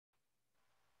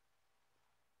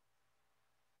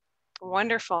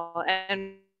Wonderful.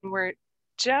 And we're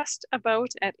just about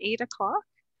at 8 o'clock.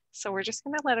 So we're just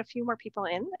going to let a few more people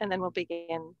in and then we'll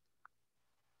begin.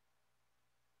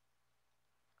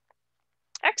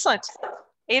 Excellent.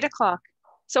 8 o'clock.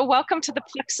 So welcome to the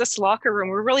PLEXUS locker room.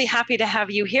 We're really happy to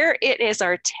have you here. It is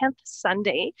our 10th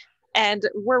Sunday, and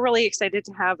we're really excited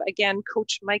to have, again,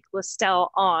 Coach Mike Listell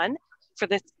on for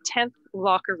the 10th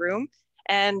locker room.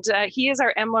 And he is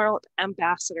our Emerald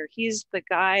Ambassador. He's the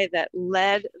guy that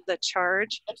led the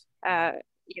charge,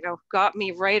 got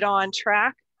me right on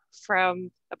track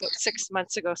from about 6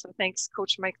 months ago. So thanks,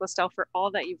 Coach Mike Listell, for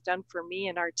all that you've done for me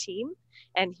and our team.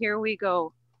 And here we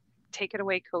go. Take it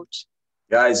away, Coach.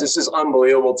 Guys, this is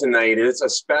unbelievable tonight. It's a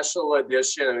special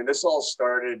edition. I mean, this all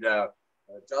started,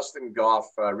 Justin Goff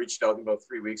reached out about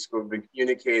 3 weeks ago. We've been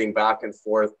communicating back and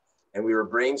forth, and we were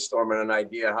brainstorming an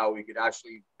idea how we could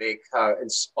actually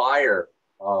inspire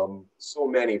so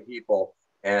many people.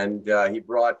 And he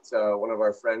brought one of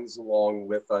our friends along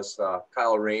with us,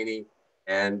 Kyle Raney,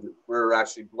 and we're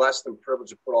actually blessed and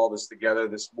privileged to put all this together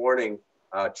this morning.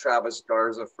 Travis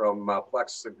Garza from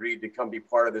PLEXUS agreed to come be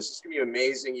part of this. It's going to be an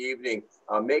amazing evening.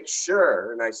 Make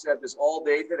sure, and I said this all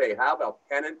day today, have a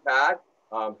pen and pad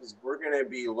because we're going to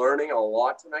be learning a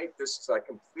lot tonight. This is a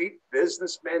complete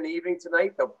businessman evening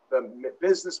tonight. The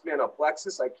businessmen of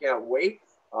PLEXUS. I can't wait.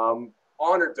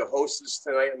 Honored to host this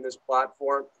tonight on this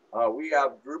platform. We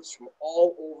have groups from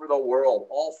all over the world,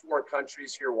 all 4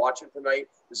 countries here watching tonight.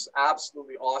 This is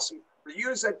absolutely awesome. For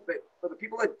the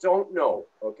people that don't know,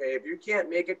 okay, if you can't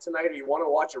make it tonight or you want to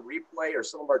watch a replay or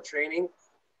some of our training,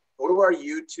 go to our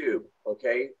YouTube,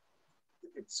 okay?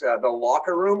 It's the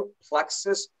Locker Room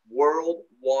PLEXUS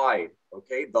Worldwide,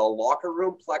 okay? The Locker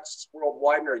Room PLEXUS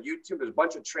Worldwide on our YouTube. There's a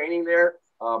bunch of training there.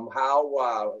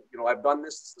 I've done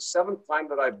this. It's the 7th time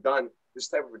that I've done this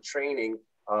type of a training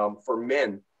for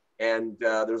men. And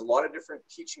there's a lot of different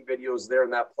teaching videos there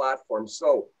on that platform.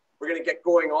 So we're going to get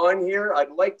going on here.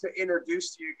 I'd like to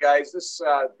introduce to you guys this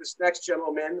next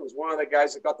gentleman was one of the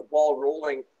guys that got the ball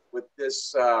rolling with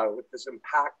this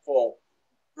impactful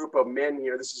group of men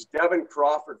here. This is Devin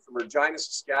Crawford from Regina,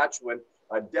 Saskatchewan.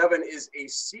 Devin is a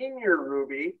senior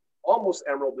Ruby, almost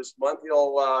Emerald this month.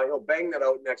 He'll bang that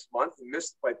out next month. He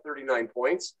missed by 39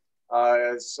 points.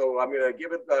 So I'm going to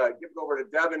give it over to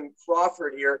Devin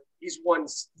Crawford here. He's won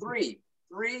three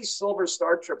Silver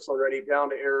Star trips already down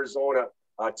to Arizona.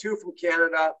 2 from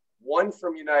Canada, 1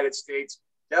 from United States.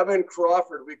 Devin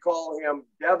Crawford, we call him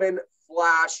Devin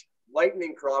Flash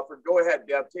Lightning Crawford. Go ahead,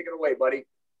 Dev. Take it away, buddy.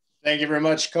 Thank you very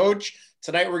much, Coach.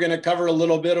 Tonight, we're going to cover a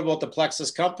little bit about the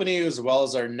PLEXUS company, as well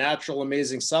as our natural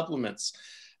amazing supplements.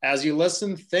 As you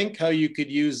listen, think how you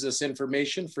could use this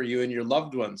information for you and your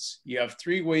loved ones. You have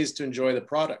 3 ways to enjoy the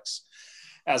products.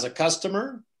 As a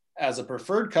customer, as a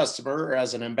preferred customer, or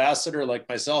as an ambassador like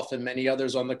myself and many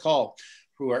others on the call,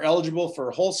 who are eligible for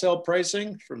wholesale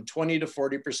pricing from 20 to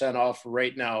 40% off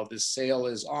right now. This sale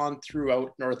is on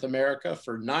throughout North America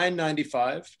for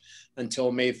 $9.95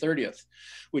 until May 30th,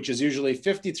 which is usually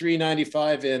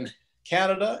 $53.95 in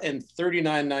Canada and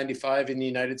 $39.95 in the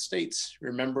United States.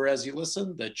 Remember, as you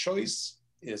listen, the choice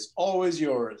is always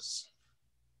yours.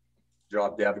 Good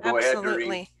job, Deb. Go Absolutely. ahead,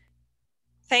 Doreen.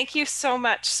 Thank you so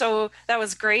much. So that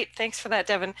was great. Thanks for that,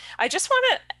 Devin. I just want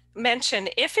to mention,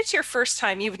 if it's your first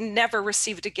time, you've never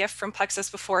received a gift from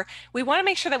PLEXUS before, we want to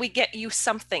make sure that we get you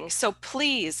something. So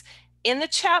please, in the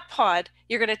chat pod,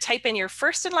 you're going to type in your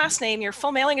first and last name, your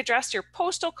full mailing address, your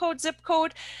postal code, zip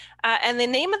code, and the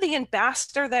name of the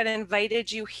ambassador that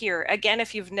invited you here. Again,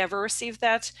 if you've never received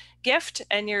that gift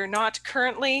and you're not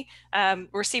currently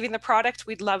receiving the product,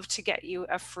 we'd love to get you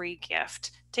a free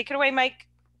gift. Take it away, Mike.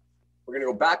 We're going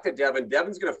to go back to Devin.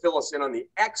 Devin's going to fill us in on the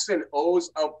X and O's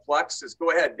of PLEXUS.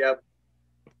 Go ahead, Dev.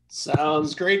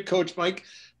 Sounds great, Coach Mike.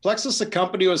 PLEXUS, the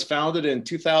company, was founded in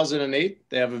 2008.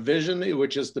 They have a vision,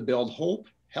 which is to build hope,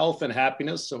 health, and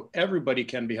happiness so everybody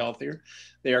can be healthier.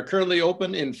 They are currently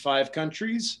open in 5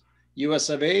 countries, US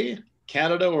of A,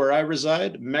 Canada, where I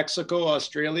reside, Mexico,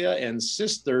 Australia, and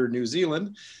sister New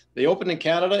Zealand. They opened in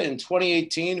Canada in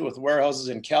 2018 with warehouses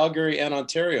in Calgary and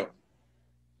Ontario.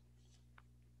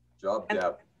 Good job,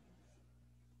 Deb.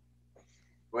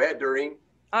 Go ahead, Doreen.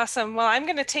 Awesome. Well, I'm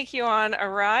going to take you on a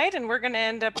ride, and we're going to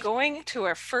end up going to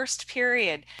our first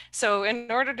period. So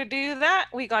in order to do that,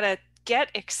 we got to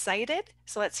get excited.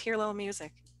 So let's hear a little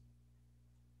music.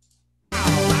 Might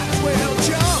as well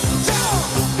jump, jump.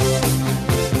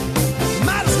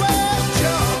 Might as well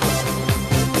jump.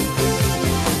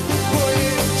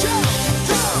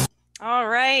 Jump. All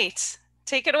right.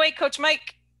 Take it away, Coach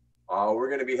Mike. We're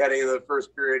going to be heading into the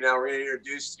first period now. We're going to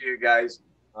introduce to you guys.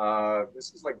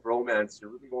 This is like bromance.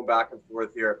 You're really going back and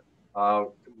forth here.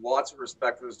 lots of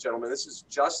respect for this gentleman. This is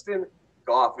Justin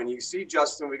Goff. And you see,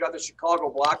 Justin, we got the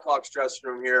Chicago Blackhawks dressing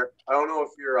room here. I don't know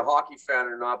if you're a hockey fan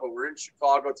or not, but we're in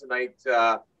Chicago tonight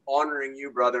honoring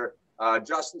you, brother.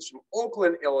 Justin's from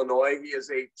Oakland, Illinois. He is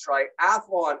a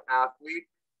triathlon athlete.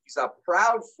 He's a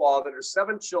proud father to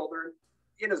 7 children.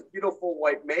 He and his beautiful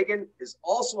wife, Megan, is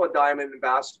also a Diamond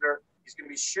ambassador. He's going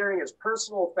to be sharing his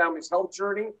personal family's health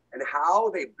journey and how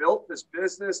they built this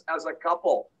business as a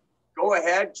couple. Go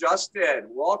ahead, Justin.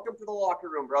 Welcome to the locker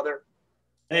room, brother.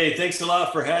 Hey, thanks a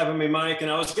lot for having me, Mike. And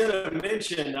I was going to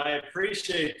mention, I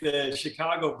appreciate the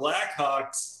Chicago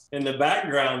Blackhawks in the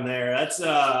background there. That's,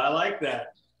 I like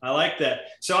that. I like that.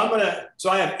 So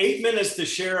I have 8 minutes to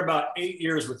share about 8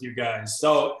 years with you guys.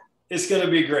 So it's going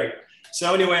to be great.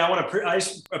 So anyway, I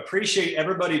appreciate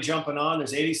everybody jumping on.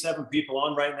 There's 87 people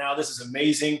on right now. This is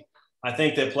amazing. I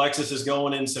think that Plexus is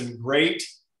going in some great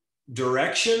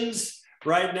directions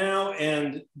right now.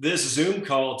 And this Zoom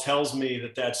call tells me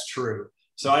that that's true.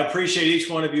 So I appreciate each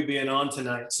one of you being on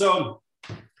tonight. So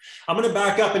I'm going to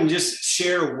back up and just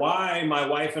share why my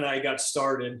wife and I got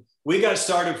started. We got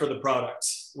started for the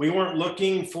products. We weren't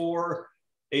looking for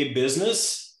a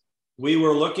business. We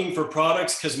were looking for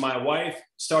products because my wife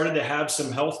started to have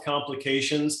some health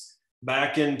complications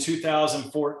back in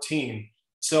 2014.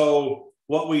 So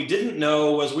what we didn't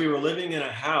know was we were living in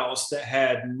a house that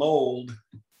had mold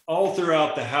all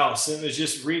throughout the house. It was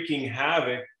just wreaking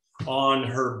havoc on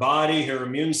her body, her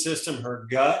immune system, her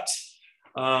gut.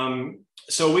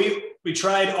 So we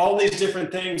tried all these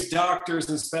different things, doctors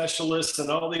and specialists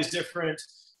and all these different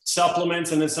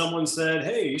supplements. And then someone said,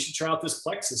 hey, you should try out this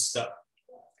Plexus stuff.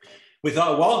 We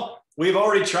thought, well, we've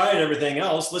already tried everything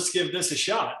else. Let's give this a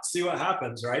shot, see what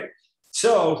happens, right?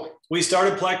 So we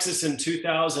started Plexus in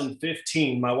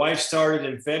 2015. My wife started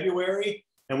in February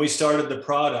and we started the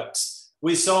products.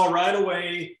 We saw right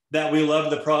away that we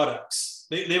loved the products.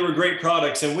 They were great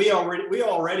products, and we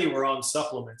already were on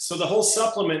supplements. So the whole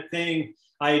supplement thing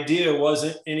idea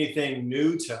wasn't anything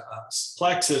new to us.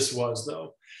 Plexus was,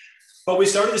 though. But we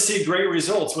started to see great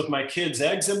results with my kids'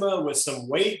 eczema, with some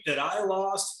weight that I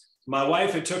lost. My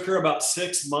wife, it took her about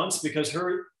 6 months because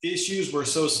her issues were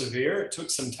so severe. It took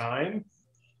some time.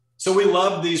 So we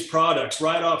loved these products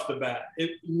right off the bat.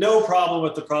 No problem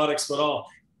with the products at all.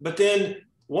 But then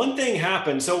one thing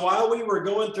happened. So while we were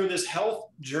going through this health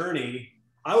journey,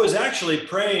 I was actually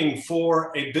praying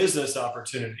for a business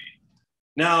opportunity.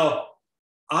 Now,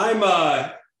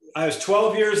 I was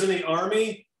 12 years in the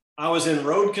Army. I was in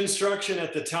road construction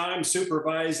at the time,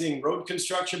 supervising road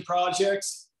construction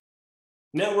projects.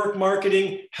 Network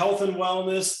marketing, health and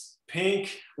wellness,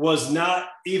 pink was not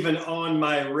even on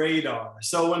my radar.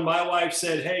 So when my wife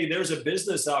said, hey, there's a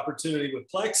business opportunity with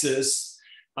Plexus,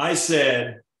 I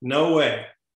said, no way.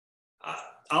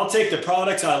 I'll take the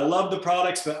products. I love the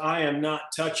products, but I am not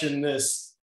touching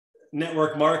this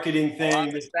network marketing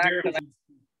thing.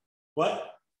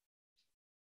 What?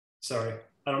 Sorry,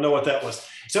 I don't know what that was.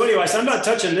 So anyway, I'm not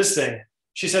touching this thing.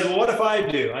 She said, well, what if I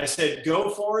do? I said, go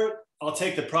for it. I'll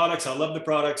take the products. I love the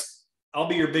products. I'll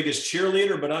be your biggest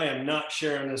cheerleader, but I am not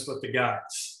sharing this with the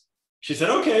guys. She said,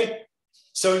 okay.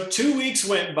 So 2 weeks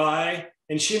went by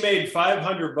and she made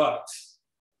 $500.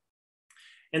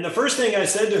 And the first thing I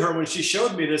said to her when she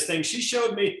showed me this thing, she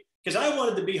showed me, because I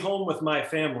wanted to be home with my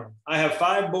family. I have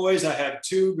 5 boys. I have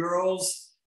 2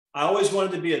 girls. I always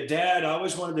wanted to be a dad. I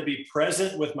always wanted to be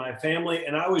present with my family.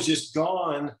 And I was just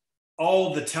gone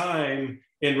all the time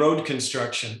in road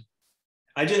construction.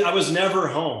 I was never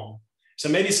home. So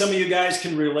maybe some of you guys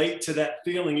can relate to that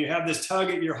feeling. You have this tug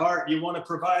at your heart. You want to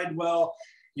provide well.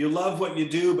 You love what you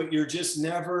do, but you're just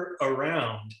never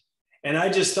around. And I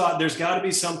just thought there's got to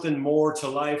be something more to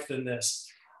life than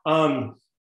this.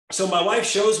 So my wife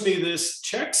shows me this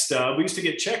check stub. We used to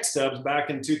get check stubs back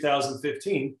in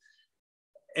 2015.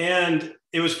 And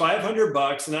it was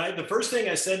 $500. And the first thing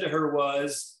I said to her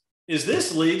was, is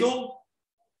this legal?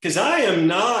 Because I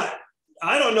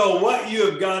don't know what you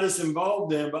have got us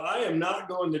involved in, but I am not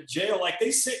going to jail. Like,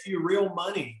 they sent you real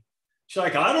money. She's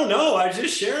like, I don't know. I was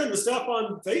just sharing the stuff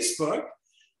on Facebook.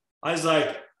 I was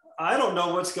like, I don't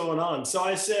know what's going on. So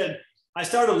I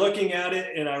started looking at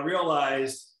it and I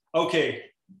realized, okay,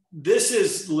 this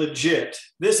is legit.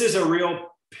 This is a real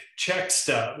check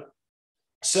stub.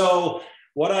 So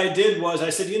what I did was I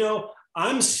said,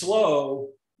 I'm slow,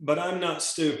 but I'm not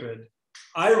stupid.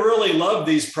 I really love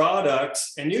these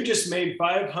products, and you just made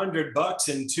 $500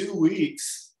 in 2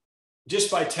 weeks just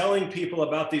by telling people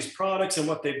about these products and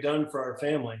what they've done for our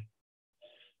family.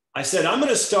 I said, I'm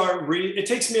going to start it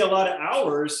takes me a lot of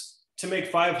hours to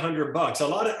make $500, a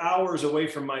lot of hours away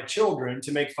from my children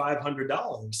to make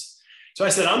 $500. So I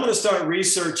said, I'm going to start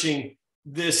researching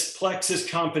this PLEXUS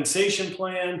compensation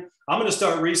plan. I'm going to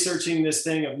start researching this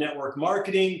thing of network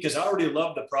marketing because I already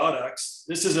love the products.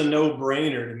 This is a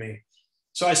no-brainer to me.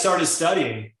 So I started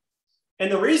studying.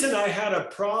 And the reason I had a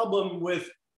problem with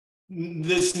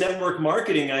this network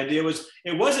marketing idea was,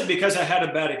 it wasn't because I had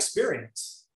a bad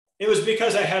experience. It was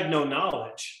because I had no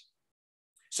knowledge.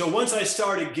 So once I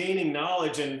started gaining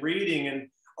knowledge and reading and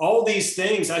all these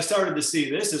things, I started to see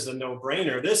this is a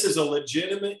no-brainer. This is a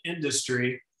legitimate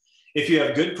industry. If you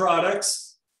have good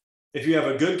products, if you have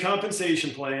a good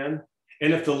compensation plan,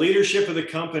 and if the leadership of the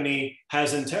company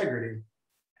has integrity.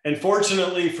 And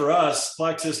fortunately for us,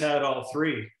 PLEXUS had all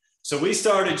three. So we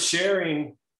started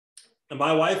sharing, and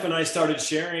my wife and I started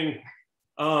sharing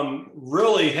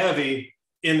really heavy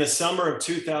in the summer of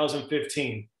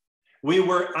 2015.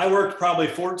 I worked probably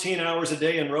 14 hours a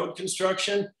day in road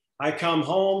construction. I come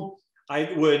home,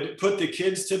 I would put the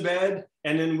kids to bed,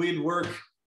 and then we'd work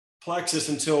PLEXUS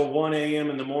until 1 a.m.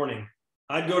 in the morning.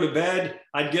 I'd go to bed,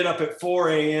 I'd get up at 4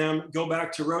 a.m., go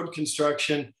back to road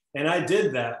construction. And I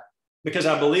did that because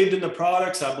I believed in the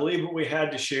products. I believed what we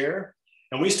had to share.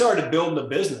 And we started building a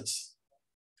business.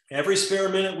 Every spare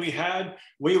minute we had,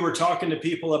 we were talking to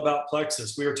people about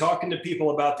PLEXUS. We were talking to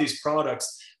people about these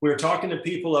products. We were talking to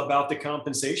people about the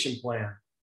compensation plan.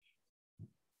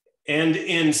 And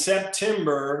in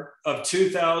September of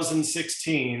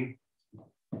 2016,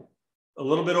 a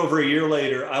little bit over a year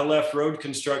later, I left road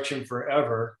construction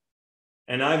forever.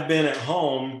 And I've been at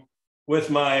home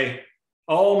with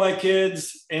all my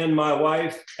kids and my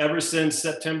wife ever since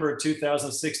September of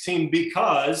 2016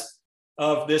 because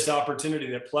of this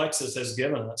opportunity that PLEXUS has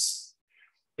given us.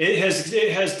 It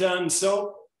has done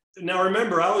so. Now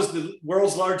remember, I was the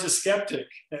world's largest skeptic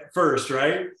at first,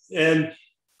 right? And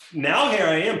now here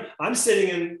I am. I'm sitting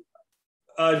in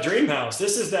a dream house.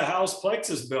 This is the house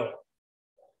PLEXUS built.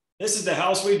 This is the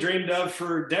house we dreamed of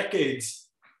for decades.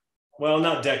 Well,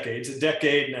 not decades, a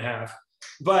decade and a half.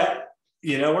 But,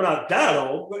 we're not that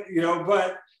old,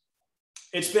 but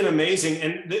it's been amazing.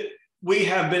 And we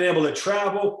have been able to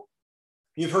travel.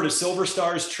 You've heard of Silver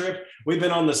Stars trip. We've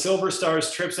been on the Silver Stars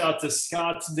trips out to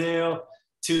Scottsdale,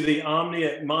 to the Omni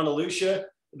at Monte Lucia.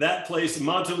 That place,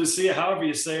 Monte Lucia, however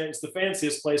you say it, it's the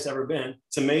fanciest place I've ever been.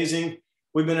 It's amazing.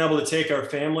 We've been able to take our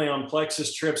family on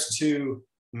PLEXUS trips to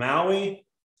Maui.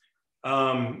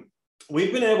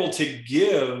 We've been able to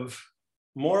give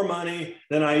more money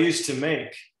than I used to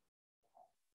make.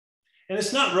 And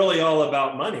it's not really all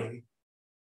about money,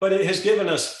 but it has given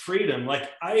us freedom. Like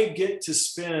I get to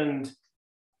spend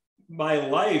my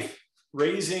life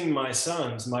raising my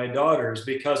sons, my daughters,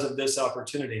 because of this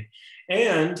opportunity.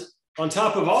 And on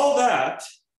top of all that,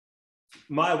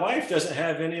 my wife doesn't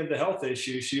have any of the health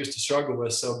issues she used to struggle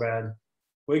with so bad.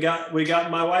 We got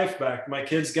my wife back. My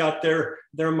kids got their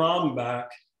mom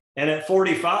back. And at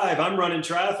 45, I'm running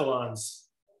triathlons.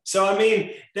 So, I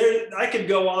mean, I could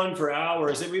go on for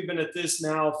hours. We've been at this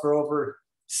now for over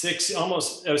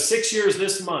almost 6 years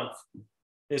this month.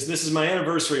 This is my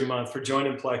anniversary month for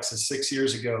joining PLEXUS 6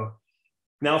 years ago.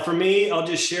 Now for me, I'll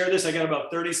just share this. I got about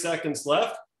 30 seconds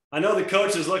left. I know the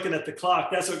coach is looking at the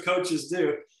clock. That's what coaches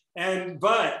do.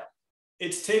 But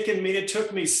it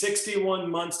took me 61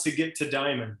 months to get to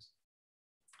diamond.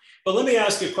 But let me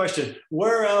ask you a question.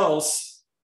 Where else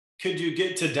could you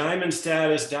get to diamond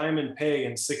status, diamond pay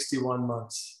in 61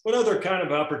 months? What other kind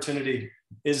of opportunity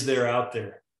is there out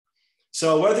there?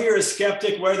 So whether you're a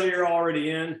skeptic, whether you're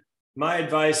already in, my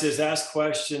advice is ask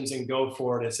questions and go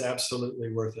for it. It's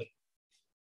absolutely worth it.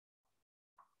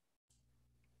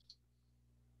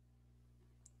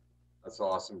 That's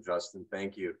awesome, Justin.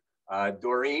 Thank you.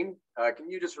 Doreen, can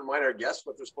you just remind our guests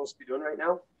what they're supposed to be doing right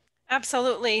now?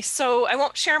 Absolutely. So I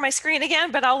won't share my screen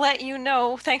again, but I'll let you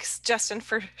know. Thanks, Justin,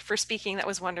 for speaking. That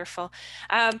was wonderful.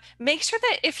 Make sure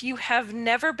that if you have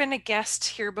never been a guest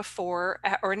here before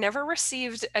or never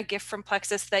received a gift from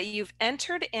PLEXUS, that you've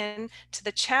entered into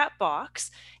the chat box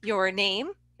your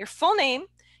name, your full name,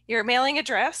 your mailing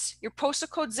address, your postal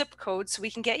code, zip code, so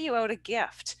we can get you out a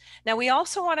gift. Now, we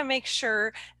also want to make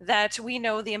sure that we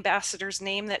know the ambassador's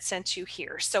name that sent you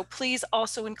here. So please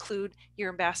also include your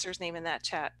ambassador's name in that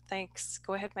chat. Thanks.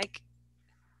 Go ahead, Mike.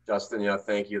 Justin, yeah,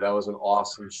 thank you. That was an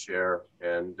awesome share.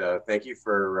 And thank you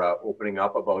for opening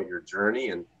up about your journey.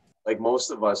 And like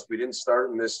most of us, we didn't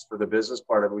start in this for the business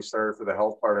part of it. We started for the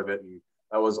health part of it. And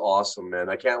that was awesome, man.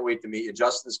 I can't wait to meet you.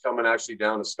 Justin's coming actually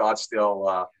down to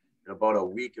Scottsdale in about a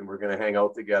week, and we're going to hang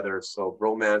out together. So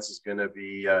bromance is going to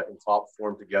be in top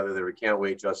form together there. We can't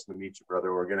wait, Justin, to meet you,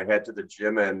 brother. We're going to head to the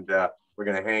gym and we're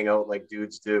going to hang out like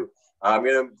dudes do. I'm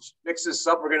going to mix this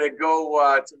up. We're going to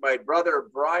go to my brother,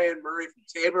 Brian Murray from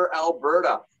Taber,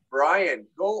 Alberta. Brian,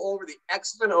 go over the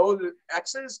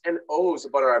X's and O's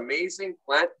about our amazing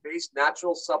plant-based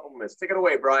natural supplements. Take it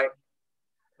away, Brian.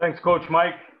 Thanks, Coach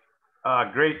Mike.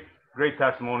 Great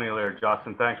testimonial there,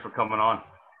 Justin. Thanks for coming on.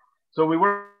 So we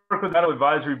work with the Medical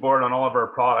Advisory Board on all of our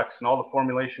products, and all the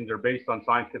formulations are based on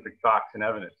scientific facts and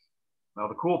evidence. Now,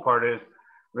 the cool part is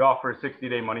we offer a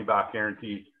 60-day money-back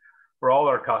guarantee for all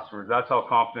our customers. That's how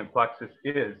confident PLEXUS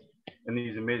is in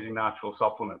these amazing natural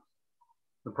supplements.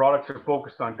 The products are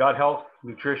focused on gut health,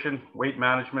 nutrition, weight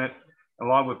management,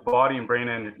 along with body and brain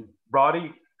energy.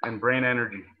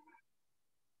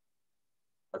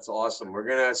 That's awesome. We're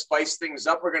going to spice things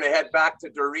up. We're going to head back to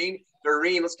Doreen.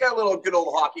 Doreen, let's get a little good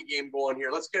old hockey game going here.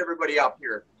 Let's get everybody up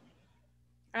here.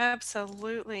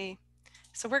 Absolutely.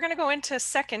 So we're going to go into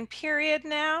second period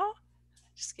now.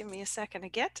 Just give me a second to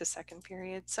get to second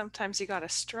period. Sometimes you got to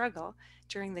struggle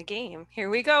during the game. Here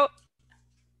we go.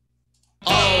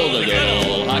 Oh, the good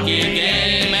old hockey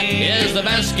game is the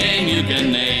best game you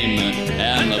can name.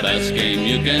 And the best game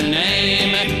you can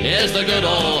name is the good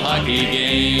old hockey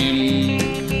game.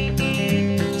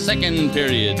 Second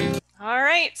period. All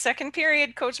right, second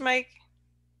period, Coach Mike.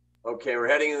 Okay, we're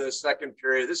heading into the second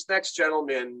period. This next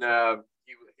gentleman,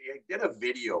 he did a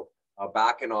video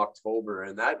back in October,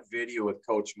 and that video with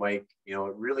Coach Mike, it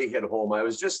really hit home. I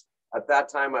was just, at that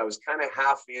time, I was kind of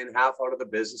half in, half out of the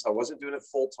business. I wasn't doing it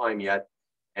full time yet.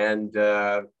 And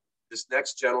this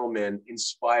next gentleman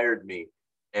inspired me.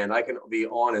 And I can be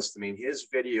honest, his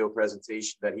video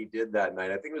presentation that he did that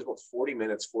night, I think it was about 40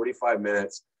 minutes, 45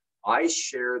 minutes. I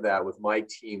share that with my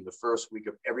team the first week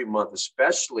of every month,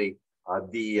 especially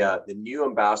the new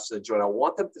ambassadors that join. I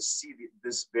want them to see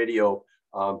this video.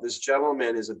 This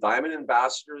gentleman is a Diamond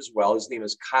Ambassador as well. His name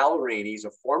is Kyle Raney. He's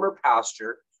a former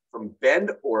pastor from Bend,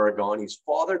 Oregon. He's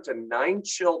father to 9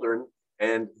 children,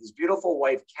 and his beautiful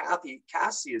wife,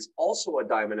 Cassie, is also a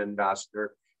Diamond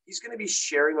Ambassador. He's going to be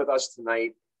sharing with us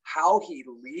tonight how he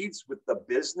leads with the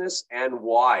business and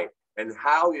why, and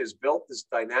how he has built this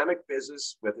dynamic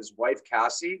business with his wife,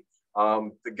 Cassie.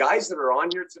 The guys that are on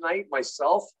here tonight,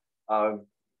 myself,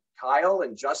 Kyle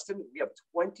and Justin, we have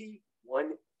 21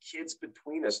 kids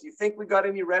between us. Do you think we got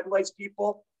any red lights,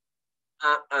 people?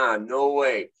 No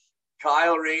way.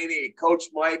 Kyle Raney, Coach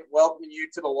Mike, welcoming you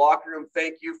to the locker room.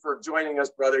 Thank you for joining us,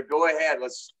 brother. Go ahead.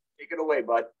 Let's take it away,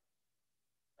 bud.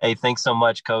 Hey, thanks so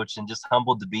much, Coach, and just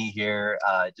humbled to be here.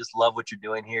 Just love what you're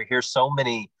doing here. Here's so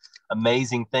many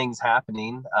amazing things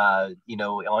happening,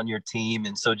 on your team,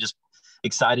 and so just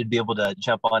excited to be able to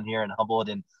jump on here and humbled.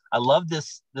 And I love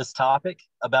this topic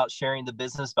about sharing the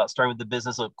business, about starting with the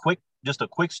business. Just a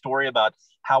quick story about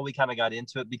how we kind of got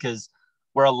into it, because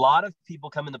where a lot of people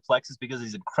come into PLEXUS because of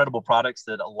these incredible products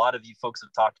that a lot of you folks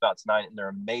have talked about tonight, and they're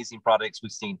amazing products.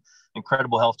 We've seen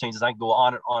incredible health changes. I can go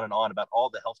on and on and on about all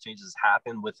the health changes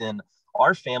happen within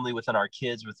our family, within our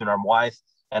kids, within our wife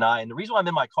and I. And the reason why I'm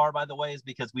in my car, by the way, is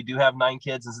because we do have 9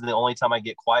 kids. This is the only time I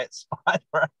get quiet spot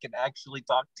where I can actually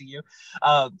talk to you.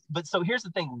 But so here's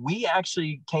the thing. We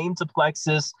actually came to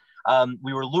PLEXUS.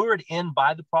 We were lured in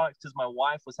by the product because my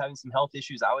wife was having some health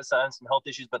issues. I was having some health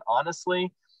issues, but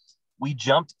honestly, we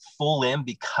jumped full in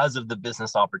because of the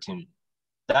business opportunity.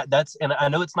 And I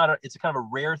know it's a kind of a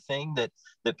rare thing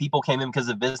that people came in because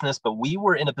of business, but we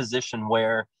were in a position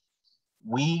where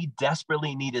we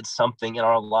desperately needed something in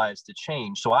our lives to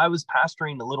change. So I was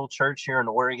pastoring a little church here in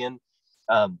Oregon.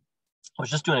 I was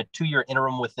just doing a 2-year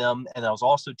interim with them, and I was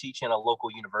also teaching at a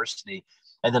local university.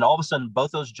 And then all of a sudden,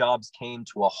 both those jobs came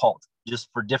to a halt, just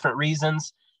for different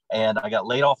reasons. And I got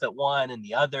laid off at one, and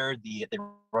the other, they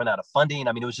run out of funding.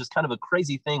 It was just kind of a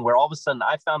crazy thing where all of a sudden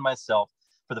I found myself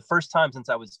for the first time since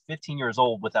I was 15 years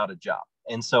old without a job.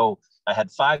 And so I had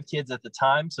 5 kids at the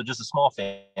time. So just a small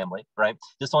family, right?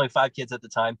 Just only 5 kids at the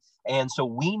time. And so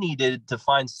we needed to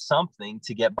find something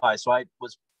to get by. So I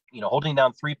was, holding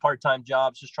down 3 part-time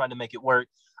jobs, just trying to make it work,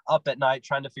 up at night,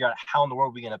 trying to figure out how in the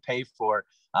world we're going to pay for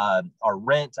our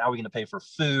rent, how are we going to pay for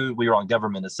food. We were on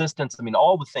government assistance.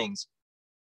 All the things.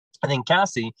 And then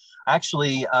Cassie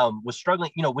actually was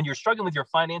struggling. When you're struggling with your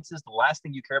finances, the last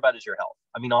thing you care about is your health.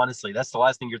 Honestly, that's the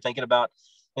last thing you're thinking about.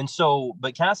 And so,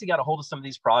 but Cassie got a hold of some of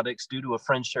these products due to a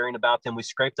friend sharing about them. We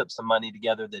scraped up some money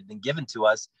together that had been given to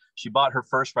us. She bought her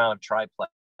first round of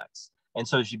Triplex. And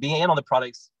so she began on the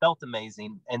products, felt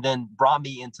amazing, and then brought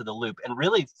me into the loop. And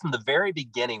really, from the very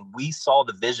beginning, we saw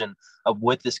the vision of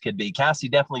what this could be. Cassie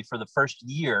definitely, for the first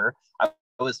year, I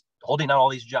was holding out all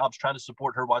these jobs, trying to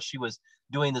support her while she was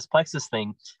doing this PLEXUS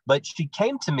thing. But she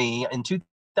came to me in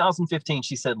 2015.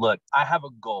 She said, look, I have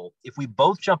a goal. If we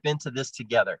both jump into this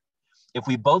together, if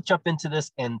we both jump into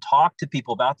this and talk to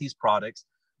people about these products,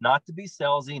 not to be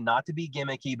salesy, not to be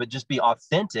gimmicky, but just be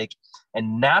authentic,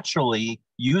 and naturally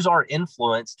use our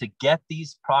influence to get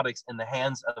these products in the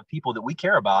hands of people that we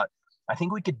care about, I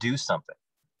think we could do something.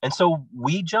 And so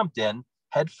we jumped in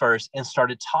head first and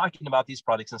started talking about these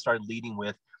products and started leading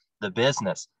with the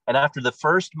business. And after the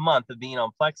first month of being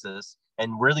on PLEXUS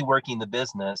and really working the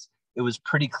business, it was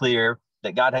pretty clear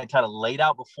that God had kind of laid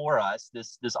out before us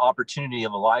this opportunity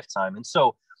of a lifetime. And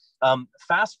so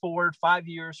fast forward 5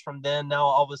 years from then, now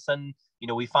all of a sudden,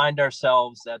 we find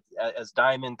ourselves as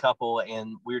Diamond Couple,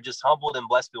 and we're just humbled and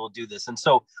blessed to be able to do this. And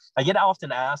so I get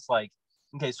often asked, like,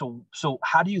 okay, so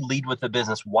how do you lead with the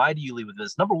business? Why do you lead with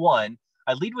this? Number one,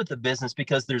 I lead with the business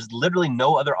because there's literally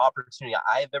no other opportunity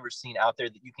I have ever seen out there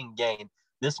that you can gain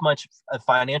this much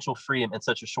financial freedom in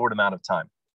such a short amount of time.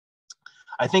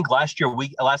 I think last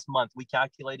month, we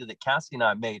calculated that Cassie and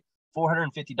I made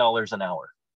 $450 an hour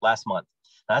last month.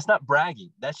 Now, that's not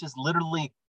bragging. That's just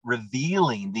literally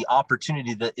revealing the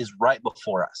opportunity that is right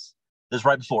before us. That's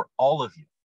right before all of you.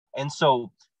 And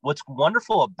so what's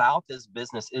wonderful about this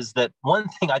business is that one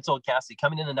thing I told Cassie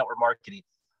coming into network marketing,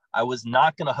 I was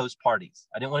not going to host parties.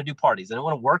 I didn't want to do parties. I didn't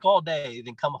want to work all day,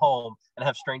 then come home and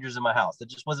have strangers in my house. That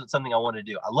just wasn't something I wanted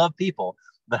to do. I love people,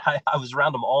 but I was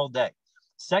around them all day.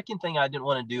 Second thing I didn't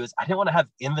want to do is I didn't want to have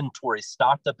inventory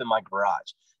stocked up in my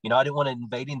garage. I didn't want to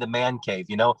invading the man cave,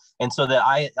 and so that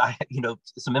I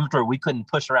some inventory we couldn't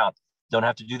push around. Don't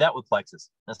have to do that with PLEXUS.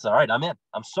 That's all right. I'm in.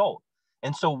 I'm sold.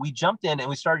 And so we jumped in and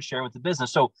we started sharing with the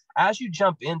business. So as you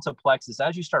jump into PLEXUS,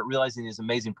 as you start realizing these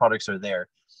amazing products are there,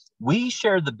 we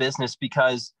share the business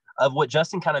because of what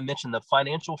Justin kind of mentioned, the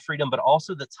financial freedom, but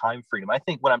also the time freedom. I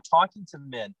think when I'm talking to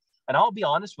men, and I'll be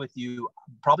honest with you,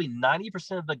 probably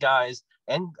 90% of the guys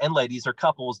and ladies or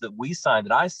couples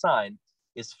that I sign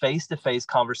is face-to-face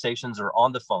conversations or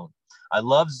on the phone. I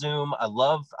love Zoom. I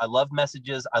love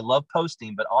messages. I love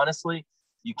posting, but honestly,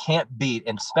 you can't beat,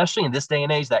 and especially in this day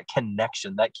and age, that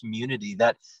connection, that community,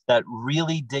 that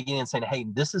really digging and saying, hey,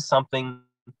 this is something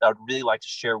I would really like to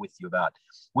share with you about.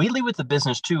 We lead with the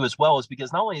business too, as well, as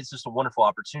because not only is this a wonderful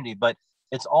opportunity, but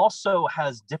it's also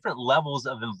has different levels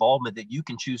of involvement that you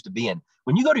can choose to be in.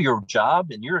 When you go to your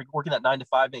job and you're working that 9 to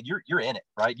 5, man, you're in it,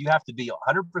 right? You have to be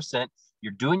 100%.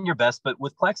 You're doing your best. But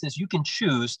with PLEXUS, you can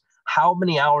choose how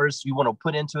many hours you want to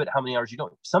put into it, how many hours you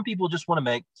don't. Some people just want to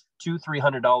make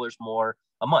 $200-300 more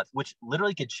a month, which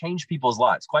literally could change people's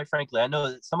lives. Quite frankly, I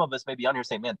know that some of us may be on here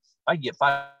saying, man, if I could get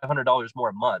 $500 more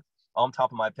a month on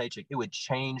top of my paycheck, it would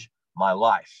change my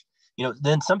life.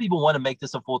 Then some people want to make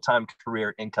this a full-time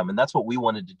career income, and that's what we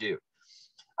wanted to do.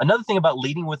 Another thing about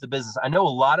leading with the business, I know a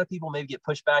lot of people maybe get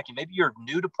pushed back, and maybe you're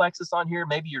new to PLEXUS on here.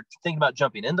 Maybe you're thinking about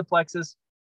jumping into PLEXUS,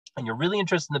 and you're really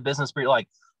interested in the business, but you're like,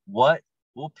 what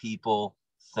will people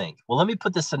think? Well, let me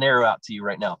put this scenario out to you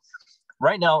right now.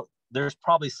 Right now, there's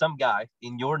probably some guy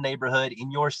in your neighborhood, in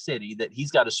your city, that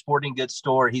he's got a sporting goods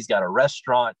store, he's got a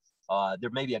restaurant, there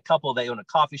may be a couple, they own a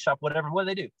coffee shop, whatever. What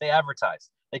do? They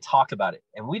advertise. They talk about it.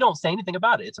 And we don't say anything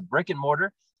about it. It's a brick and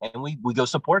mortar, and we go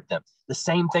support them. The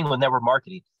same thing with network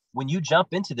marketing. When you jump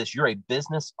into this, you're a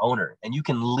business owner, and you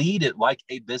can lead it like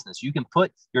a business. You can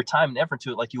put your time and effort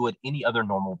to it like you would any other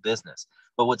normal business.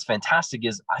 But what's fantastic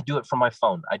is I do it from my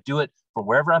phone. I do it from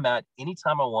wherever I'm at,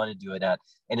 anytime I want to do it at.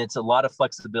 And it's a lot of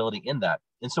flexibility in that.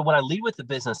 And so when I lead with the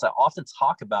business, I often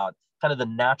talk about kind of the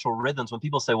natural rhythms when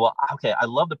people say, well, okay, I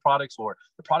love the products, or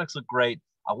the products look great.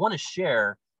 I want to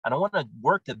share and I want to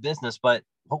work the business, but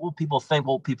what will people think?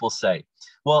 What will people say?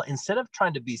 Well, instead of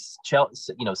trying to be,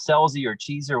 salesy or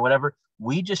cheesy or whatever,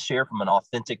 we just share from an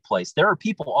authentic place. There are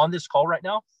people on this call right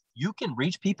now. You can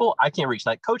reach people I can't reach.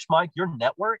 Like Coach Mike, your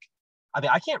network,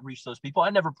 I can't reach those people. I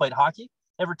never played hockey,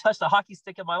 never touched a hockey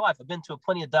stick in my life. I've been to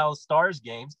plenty of Dallas Stars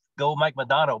games, go Mike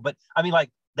Madonna. But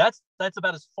that's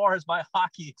about as far as my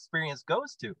hockey experience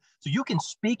goes to. So you can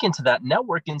speak into that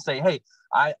network and say, hey,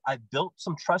 I built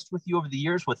some trust with you over the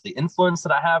years with the influence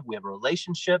that I have. We have a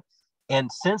relationship. And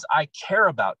since I care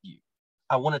about you,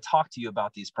 I want to talk to you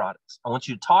about these products. I want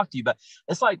you to talk to you about,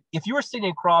 it's like if you were sitting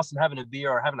across and having a beer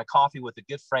or having a coffee with a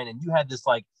good friend and you had this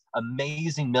like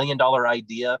amazing $1 million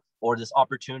idea or this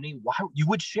opportunity, why you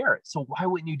would share it. So why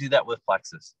wouldn't you do that with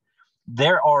PLEXUS?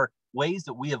 There are ways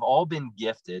that we have all been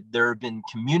gifted. There have been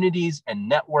communities and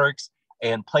networks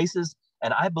and places.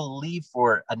 And I believe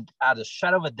out of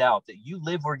shadow of a doubt that you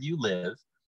live where you live,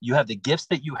 you have the gifts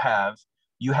that you have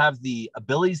the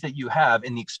abilities that you have,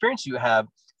 and the experience you have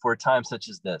for a time such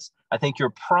as this. I think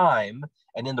you're prime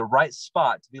and in the right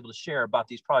spot to be able to share about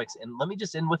these products. And let me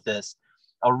just end with this.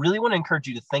 I really want to encourage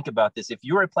you to think about this. If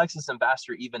you're a PLEXUS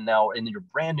ambassador even now, and you're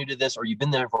brand new to this, or you've been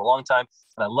there for a long time,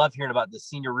 and I love hearing about the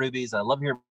senior rubies, and I love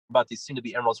hearing about these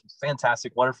soon-to-be emeralds.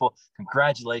 Fantastic, wonderful,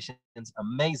 congratulations,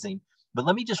 amazing. But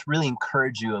let me just really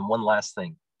encourage you in one last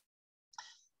thing.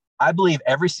 I believe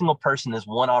every single person is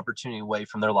one opportunity away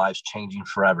from their lives changing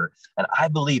forever. And I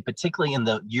believe, particularly in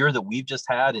the year that we've just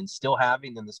had and still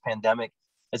having in this pandemic,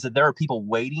 is that there are people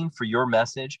waiting for your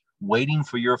message, waiting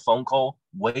for your phone call,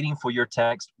 waiting for your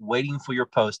text, waiting for your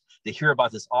post to hear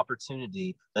about this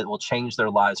opportunity that will change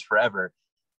their lives forever.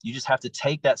 You just have to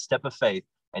take that step of faith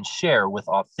and share with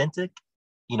authentic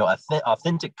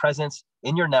presence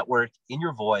in your network, in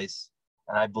your voice.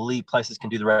 And I believe Plexus can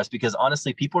do the rest, because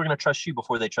honestly, people are going to trust you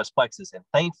before they trust Plexus. And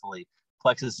thankfully,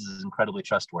 Plexus is incredibly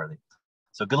trustworthy.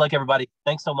 So good luck, everybody.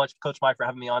 Thanks so much, Coach Mike, for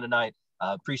having me on tonight.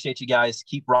 Appreciate you guys.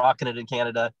 Keep rocking it in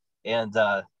Canada. And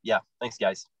yeah, thanks,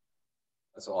 guys.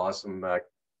 That's awesome,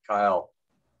 Kyle.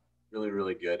 Really,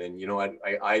 really good. And, you know,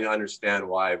 I understand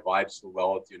why I vibe so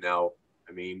well with you now.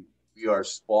 I mean, we are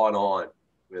spot on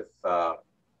with,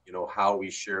 you know, how we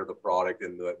share the product,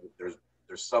 and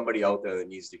there's somebody out there that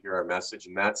needs to hear our message.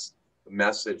 And that's the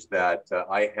message that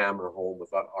I hammer home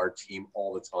with our team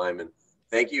all the time. And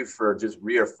thank you for just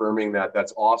reaffirming that.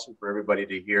 That's awesome for everybody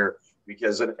to hear,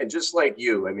 because, and just like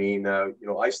you, I mean, you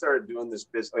know, I started doing this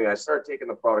business. I mean, I started taking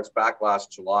the products back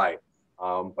last July,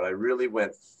 but I really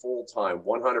went full time,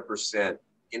 100%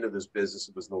 into this business.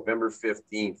 It was November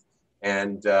 15th.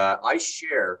 And I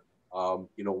share,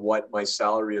 you know, what my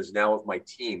salary is now with my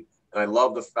team. And I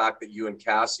love the fact that you and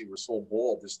Cassie were so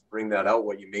bold just to bring that out,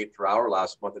 what you made per hour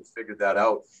last month, and figured that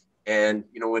out. And,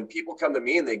 you know, when people come to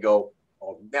me and they go,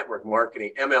 oh, network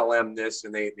marketing, MLM this,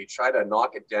 and they try to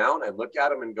knock it down, I look at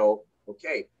them and go,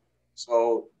 okay,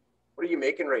 so what are you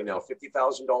making right now?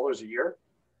 $50,000 a year?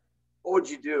 What would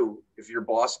you do if your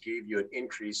boss gave you an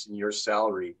increase in your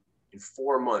salary in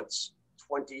 4 months,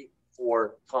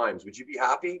 24 times? Would you be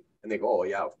happy? And they go, oh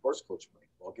yeah, of course, Coach Mike.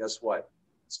 Well, guess what?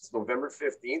 Since November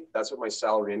 15th, that's what my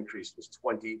salary increase was,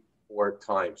 24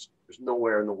 times. There's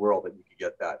nowhere in the world that you could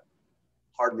get that.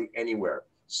 Hardly anywhere.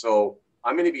 So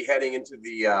I'm going to be heading into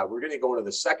the, we're going to go into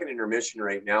the second intermission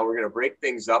right now. We're going to break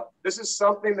things up. This is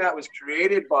something that was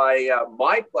created by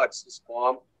my Plexus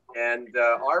mom and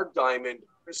our diamond,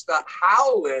 Krista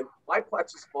Howland. My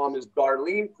Plexus mom is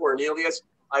Darlene Cornelius.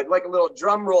 I'd like a little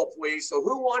drum roll, please. So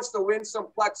who wants to win some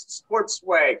Plexus sports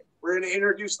swag? We're going to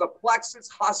introduce the Plexus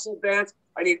Hustle Dance.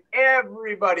 I need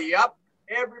everybody up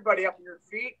on your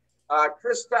feet.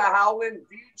 Krista Howland,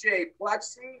 DJ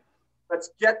Plexi.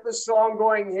 Let's get the song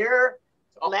going here.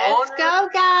 Let's go,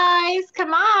 guys.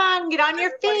 Come on, get on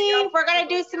your feet. We're going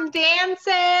to do some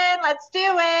dancing. Let's do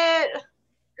it.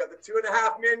 Got the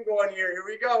 2.5 men going here. Here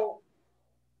we go.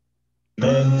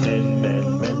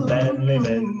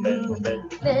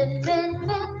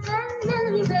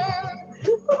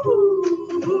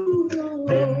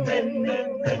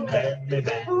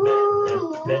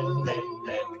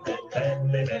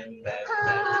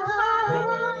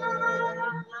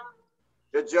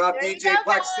 Good job, DJ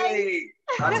Plexi.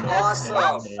 That's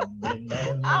awesome.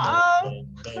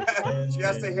 She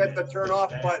has to hit the turn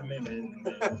off button.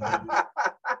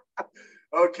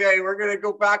 Okay, we're going to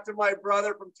go back to my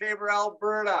brother from Taber,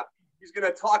 Alberta. He's going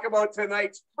to talk about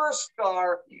tonight's first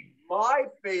star, my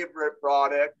favorite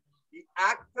product, the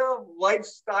Active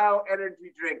Lifestyle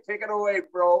Energy Drink. Take it away,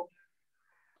 bro.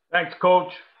 Thanks,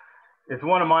 Coach. It's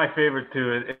one of my favorite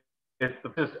too. It's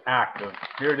just Active.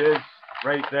 Here it is,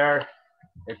 right there.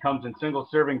 It comes in single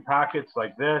serving packets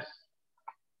like this.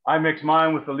 I mix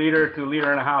mine with 1 liter to 1.5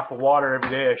 liters of water every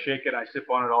day. I shake it, I sip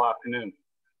on it all afternoon.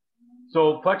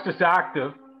 So Plexus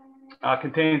Active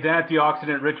contains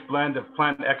antioxidant-rich blend of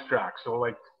plant extracts, so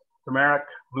like turmeric,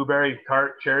 blueberry,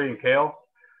 tart, cherry, and kale.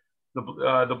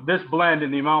 This blend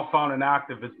and the amount found in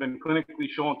Active has been clinically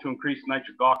shown to increase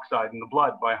nitric oxide in the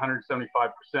blood by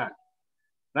 175%.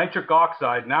 Nitric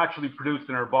oxide, naturally produced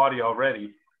in our body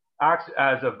already, acts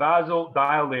as a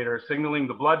vasodilator, signaling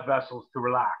the blood vessels to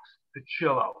relax, to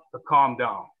chill out, to calm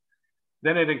down.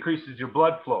 Then it increases your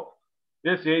blood flow.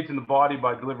 This aids in the body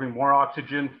by delivering more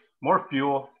oxygen, more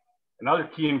fuel, and other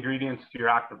key ingredients to your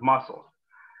active muscles.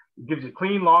 It gives you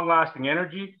clean, long-lasting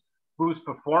energy, boosts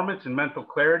performance and mental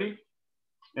clarity,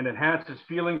 and enhances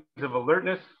feelings of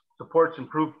alertness, supports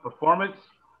improved performance,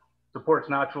 supports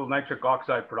natural nitric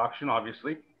oxide production,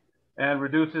 obviously, and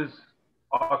reduces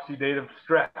oxidative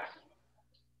stress.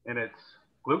 And it's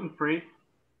gluten-free.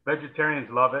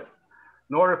 Vegetarians love it.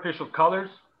 No artificial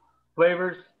colors,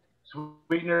 flavors,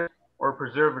 sweeteners, or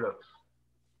preservatives.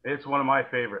 It's one of my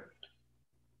favorites.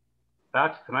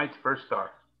 That's tonight's first star.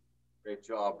 Great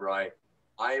job, Ryan.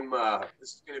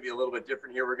 This is going to be a little bit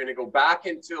different here. We're going to go back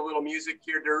into a little music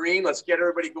here. Doreen, let's get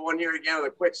everybody going here again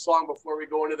with a quick song before we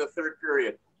go into the third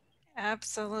period.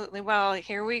 Absolutely. Well,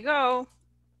 here we go.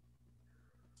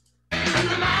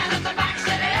 Everyone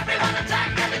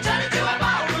attack and they turn into a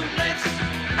ballroom blitz.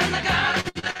 And the girl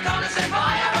in the corner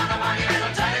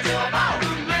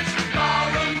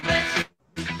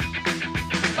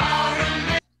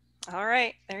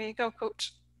go,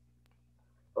 Coach.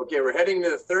 Okay, we're heading to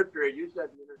the third period. Usually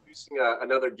I'd be introducing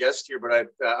another guest here, but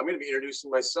I'm going to be introducing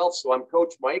myself. So I'm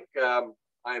Coach Mike.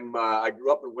 I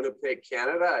grew up in Winnipeg,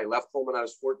 Canada. I left home when I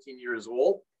was 14 years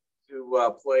old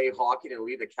to play hockey in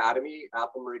Elite Academy,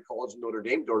 Apple Murray College in Notre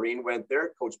Dame. Doreen went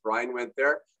there. Coach Brian went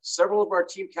there. Several of our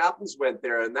team captains went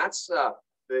there. And that's the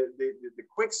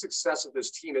quick success of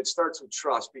this team. It starts with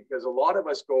trust, because a lot of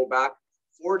us go back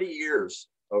 40 years,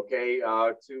 okay,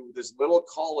 to this little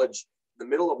college in the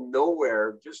middle of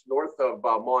nowhere, just north of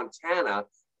Montana.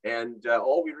 And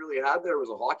all we really had there was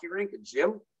a hockey rink, a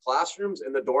gym, classrooms,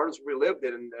 and the dorms we lived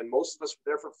in. And most of us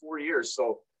were there for 4 years.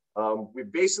 So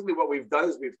what we've done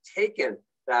is we've taken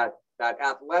that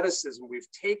athleticism,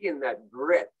 we've taken that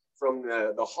grit from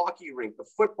the hockey rink, the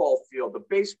football field, the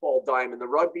baseball diamond, the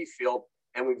rugby field,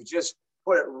 and we've just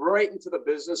put it right into the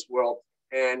business world.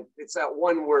 And it's that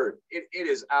one word. It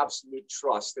is absolute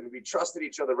trust. And we trusted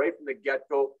each other right from the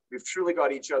get-go. We've truly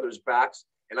got each other's backs.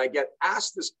 And I get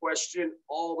asked this question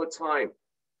all the time.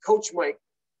 Coach Mike,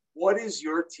 what is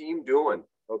your team doing?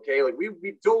 Okay, like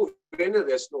we dove into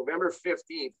this November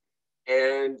 15th.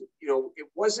 And, you know, it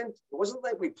wasn't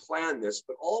like we planned this,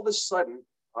 but all of a sudden,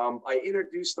 I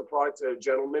introduced the product to a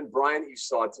gentleman, Brian, you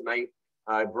saw tonight,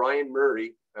 Brian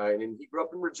Murray, and he grew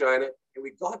up in Regina, and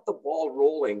we got the ball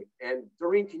rolling. And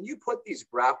Doreen, can you put these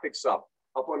graphics up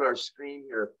on our screen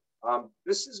here? We're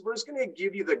just going to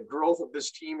give you the growth of this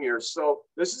team here. So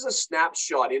this is a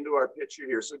snapshot into our picture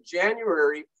here. So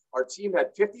January, our team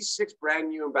had 56 brand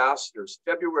new ambassadors.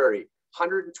 February,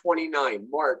 129.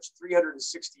 March,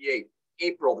 368.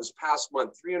 April, this past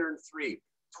month, 303.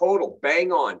 Total,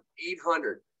 bang on,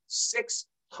 800.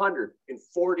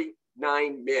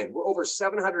 649 men. We're over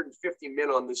 750 men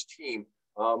on this team,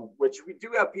 which we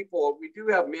do have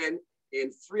men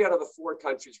in 3 out of the 4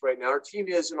 countries right now. Our team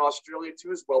is in Australia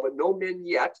too as well, but no men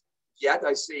yet.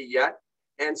 I say yet.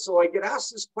 And so I get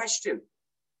asked this question,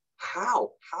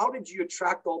 how did you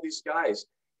attract all these guys?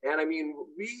 And I mean,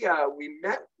 we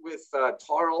met with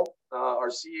Tarl, our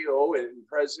CEO, and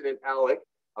President Alec,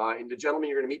 and the gentleman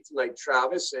you're going to meet tonight,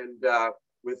 Travis, and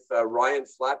with Ryan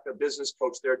Flatt, the business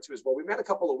coach there too as well. We met a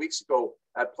couple of weeks ago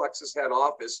at PLEXUS head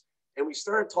office, and we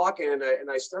started talking, and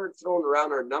I started throwing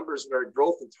around our numbers and our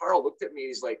growth. And Tarl looked at me,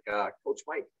 he's like, Coach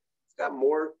Mike, you've got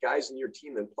more guys in your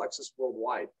team than PLEXUS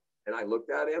worldwide. And I looked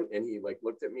at him, and he like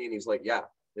looked at me, and he's like, yeah,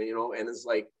 you know, and it's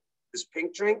like, this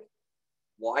pink drink,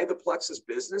 why the PLEXUS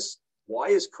business? Why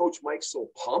is Coach Mike so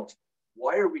pumped?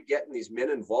 Why are we getting these men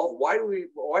involved? Why are we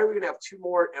going to have 2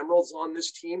 more emeralds on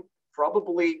this team?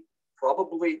 Probably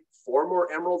 4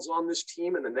 more emeralds on this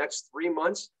team in the next 3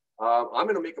 months. I'm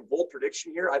going to make a bold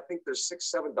prediction here. I think there's 6,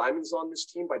 7 diamonds on this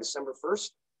team by December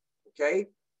 1st. Okay.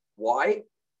 Why?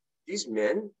 These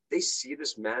men, they see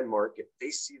this man market. They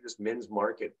see this men's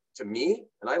market. To me,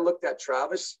 and I looked at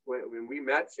Travis when we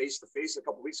met face to face a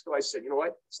couple of weeks ago, I said, you know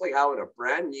what? It's like having a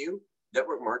brand new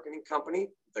network marketing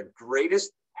company, the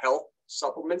greatest health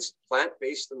supplements,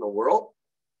 plant-based in the world.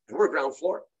 And we're ground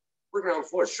floor. We're ground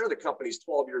floor. Sure, the company's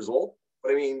 12 years old,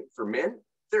 but I mean, for men,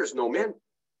 there's no men.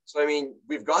 So, I mean,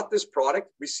 we've got this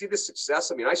product. We see the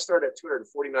success. I mean, I started at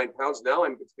 249 pounds. Now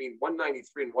I'm between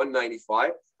 193 and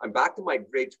 195. I'm back to my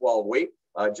grade 12 weight,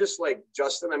 just like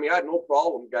Justin. I mean, I had no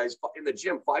problem, guys, in the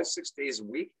gym 5-6 days a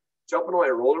week, jumping on my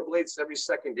rollerblades every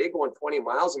second day, going 20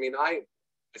 miles. I mean, I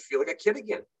feel like a kid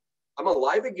again. I'm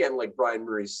alive again, like Brian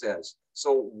Murray says.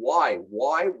 So why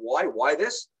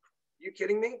this? Are you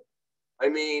kidding me? I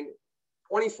mean,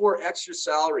 24 extra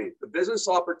salary, the business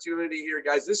opportunity here,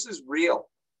 guys, this is real.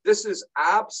 This is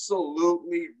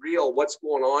absolutely real, what's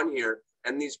going on here.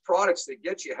 And these products, they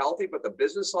get you healthy, but the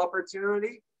business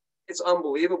opportunity, it's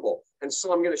unbelievable. And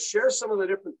so I'm going to share some of the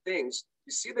different things.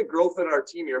 You see the growth in our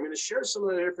team here. I'm going to share some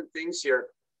of the different things here.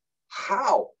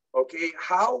 How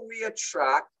we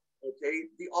attract,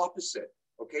 the opposite,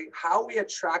 how we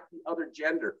attract the other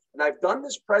gender. And I've done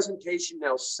this presentation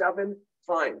now 7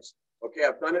 times.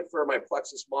 I've done it for my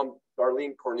PLEXUS mom,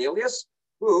 Darlene Cornelius,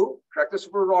 who, correct us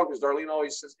if we're wrong, because Darlene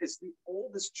always says, it's the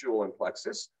oldest jewel in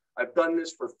PLEXUS. I've done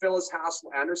this for Phyllis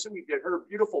Hassel Anderson. We did, her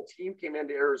beautiful team came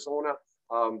into Arizona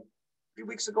 2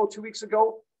 weeks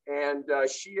ago, and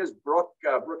she is Brooke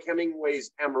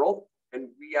Hemingway's Emerald. And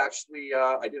we actually,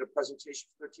 I did a presentation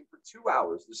for their team for 2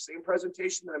 hours, the same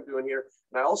presentation that I'm doing here.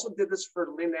 And I also did this for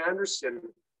Lynn Anderson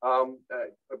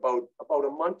about a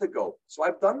month ago. So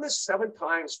I've done this 7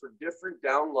 times for different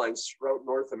downlines throughout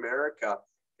North America.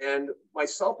 And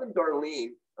myself and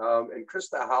Darlene and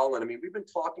Krista Howland, I mean, we've been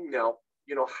talking now,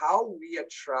 you know, how we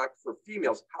attract for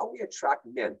females, how we attract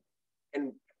men,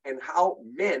 and how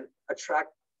men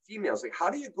attract females. Like, how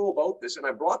do you go about this? And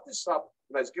I brought this up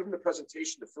when I was giving the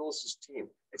presentation to Phyllis's team.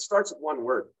 It starts with one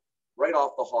word, right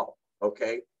off the hop,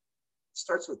 okay? It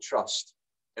starts with trust.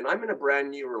 And I'm in a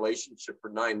brand new relationship for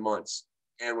 9 months.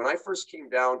 And when I first came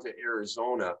down to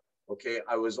Arizona, okay,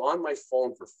 I was on my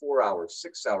phone for 4 hours,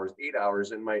 6 hours, 8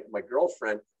 hours. And my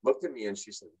girlfriend looked at me and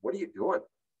she said, what are you doing?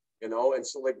 You know, and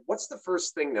so like, what's the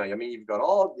first thing now? I mean, you've got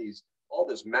all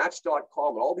this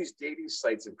Match.com and all these dating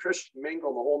sites and Christian Mingle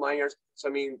and the whole 9 years. So,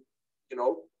 I mean, you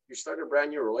know, you're starting a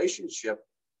brand new relationship.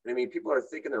 And I mean, people are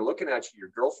thinking, they're looking at you, your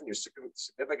girlfriend, your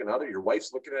significant other, your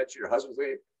wife's looking at you, your husband's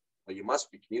looking at you. Well, you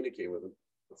must be communicating with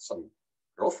some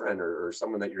girlfriend or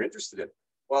someone that you're interested in.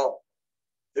 Well,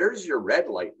 there's your red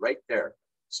light right there.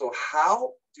 So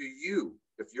how do you,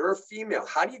 if you're a female,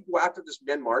 how do you go after this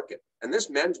men market? And this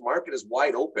men's market is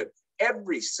wide open.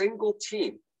 Every single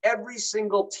team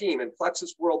in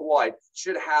Plexus worldwide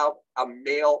should have a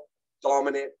male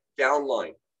dominant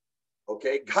downline.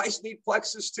 Okay, guys need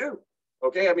Plexus too.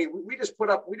 Okay, I mean, we just put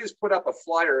up a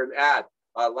flyer and ad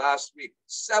last week,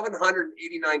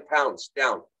 789 pounds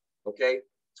down. Okay,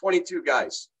 22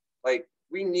 guys. Like,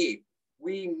 we need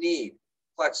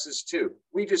Plexus too.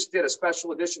 We just did a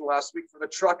special edition last week for the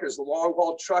truckers, the long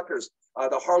haul truckers,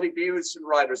 the Harley Davidson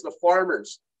riders, the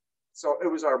farmers. So it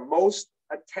was our most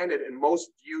attended and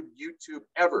most viewed YouTube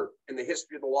ever in the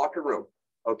history of the locker room.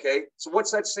 Okay, so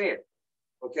what's that saying?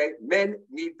 Okay, men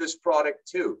need this product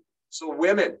too. So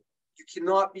women, you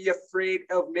cannot be afraid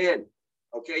of men.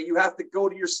 Okay, you have to go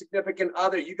to your significant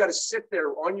other. You got to sit there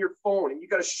on your phone and you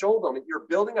got to show them that you're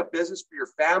building a business for your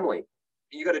family.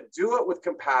 And you got to do it with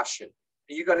compassion.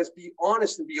 And you got to be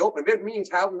honest and be open. If it means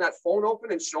having that phone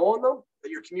open and showing them that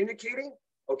you're communicating,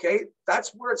 okay,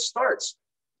 that's where it starts.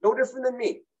 No different than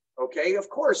me. Okay, of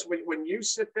course, when you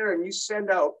sit there and you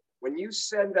send out,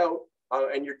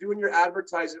 and you're doing your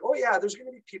advertising, oh yeah, there's going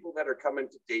to be people that are coming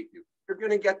to date you. You're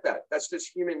going to get that. That's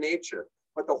just human nature.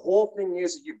 But the whole thing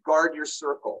is you guard your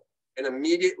circle. And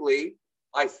immediately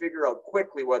I figure out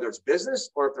quickly whether it's business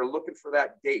or if they're looking for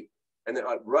that date. And then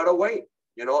right away,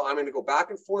 you know, I'm going to go back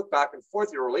and forth,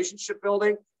 your relationship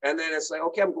building. And then it's like,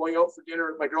 okay, I'm going out for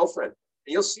dinner with my girlfriend.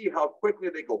 And you'll see how quickly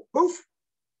they go poof.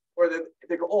 Or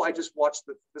they go, oh, I just watched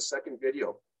the second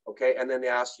video. Okay. And then they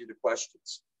ask you the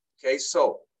questions. Okay.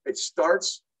 So it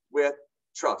starts with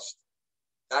trust.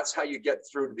 That's how you get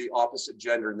through to the opposite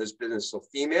gender in this business. So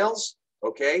females,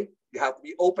 okay, you have to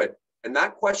be open. And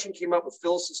that question came up with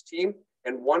Phyllis's team.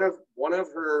 And one of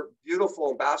her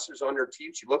beautiful ambassadors on her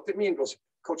team, she looked at me and goes,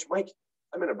 Coach Mike,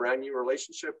 I'm in a brand new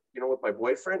relationship, you know, with my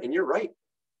boyfriend. And you're right.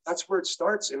 That's where it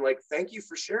starts. And like, thank you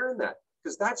for sharing that,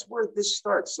 because that's where this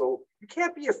starts. So you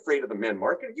can't be afraid of the men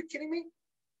market. Are you kidding me?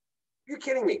 You're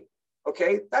kidding me.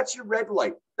 Okay, that's your red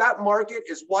light. That market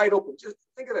is wide open. Just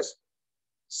think of this.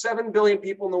 7 billion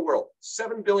people in the world.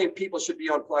 7 billion people should be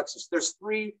on Plexus. There's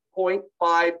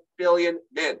 3.5 billion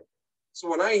men. So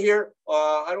when I hear,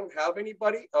 I don't have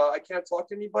anybody, I can't talk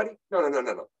to anybody.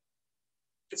 No.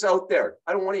 It's out there.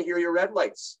 I don't want to hear your red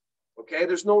lights. Okay,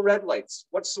 there's no red lights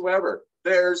whatsoever.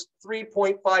 There's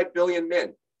 3.5 billion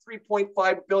men,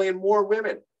 3.5 billion more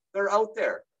women. They're out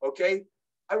there. Okay,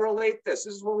 I relate this.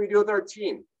 This is what we do with our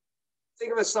team.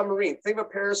 Think of a submarine. Think of a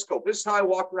periscope. This is how I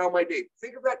walk around my day.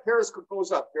 Think of that periscope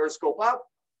goes up. Periscope up.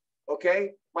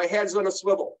 Okay. My head's on a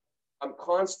swivel. I'm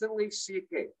constantly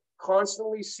seeking.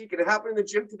 It happened in the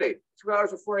gym today, 2 hours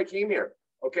before I came here.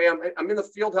 Okay. I'm in the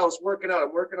field house working out.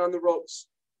 I'm working on the ropes,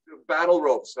 the battle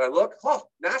ropes. And I look,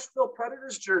 Nashville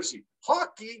Predators jersey,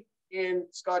 hockey in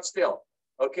Scottsdale.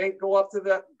 Okay. Go up to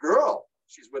that girl.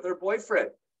 She's with her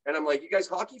boyfriend. And I'm like, you guys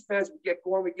hockey fans, we get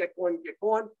going.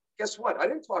 Guess what? I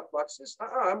didn't talk Plexus.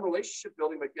 I'm relationship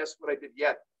building, but guess what I did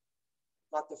yet?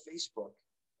 Got the Facebook.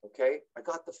 Okay. I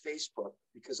got the Facebook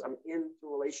because I'm into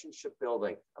relationship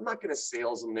building. I'm not going to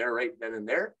sales them there right then and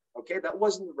there. Okay. That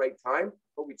wasn't the right time,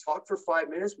 but we talked for 5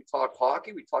 minutes. We talked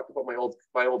hockey. We talked about my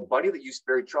old buddy that used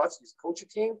Barry Trotz, used to coach a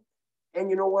team.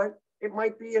 And you know what? It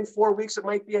might be in 4 weeks. It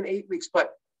might be in 8 weeks,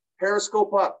 but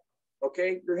periscope up.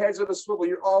 Okay. Your head's on a swivel.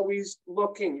 You're always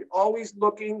looking.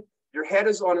 Your head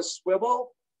is on a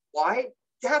swivel. Why?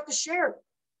 You have to share.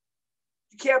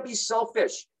 You can't be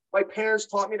selfish. My parents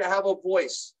taught me to have a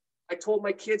voice. I told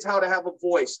my kids how to have a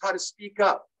voice, how to speak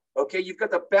up. Okay, you've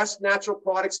got the best natural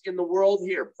products in the world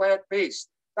here, plant-based,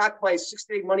 backed by a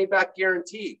 6-day money-back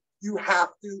guarantee. You have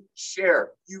to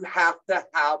share. You have to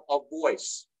have a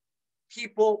voice.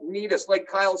 People need us. Like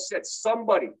Kyle said,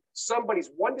 somebody's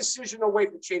one decision away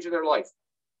from changing their life.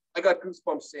 I got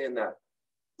goosebumps saying that.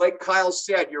 Like Kyle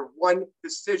said, you're one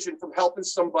decision from helping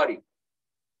somebody.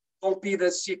 Don't be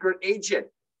the secret agent,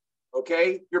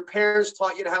 okay? Your parents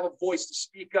taught you to have a voice, to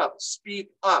speak up. Speak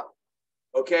up.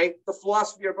 Okay, the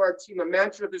philosophy of our team, the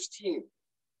mantra of this team: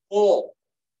 bold,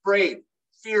 brave,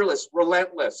 fearless,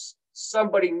 relentless.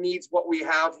 Somebody needs what we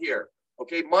have here.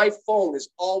 Okay, my phone is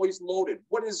always loaded.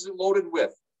 What is it loaded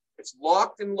with? It's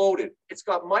locked and loaded. It's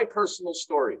got my personal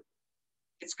story.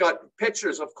 It's got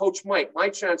pictures of Coach Mike, my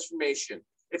transformation.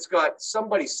 It's got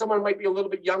someone might be a little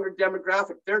bit younger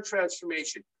demographic, their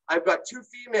transformation. I've got 2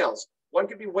 females. One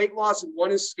could be weight loss and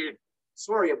one is skin.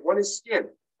 One is skin,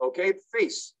 okay?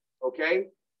 Face, okay?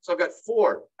 So I've got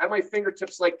 4 at my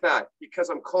fingertips like that because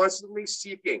I'm constantly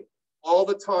seeking all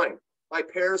the time. My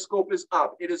periscope is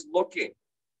up. It is looking,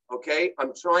 okay?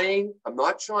 I'm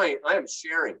not trying. I am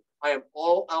sharing. I am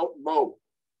all out mode.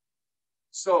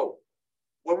 So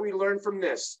what we learn from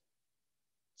this: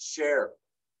 share.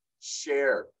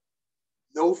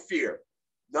 No fear,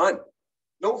 none,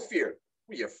 no fear.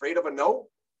 Are you afraid of a no?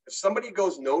 If somebody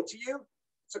goes no to you,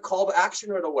 it's a call to action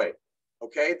right away.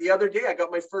 Okay. The other day I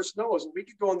got my first no. It was a week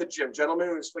ago in the gym. Gentleman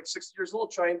who was like 60 years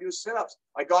old trying to do sit-ups.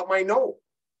 I got my no.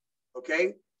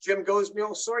 Okay. Jim goes to me,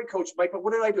 oh, sorry, Coach Mike, but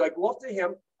what did I do? I go up to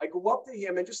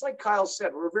him, and just like Kyle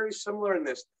said, we're very similar in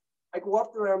this. I go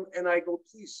up to him and I go,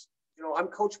 please, I'm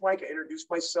Coach Mike. I introduce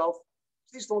myself.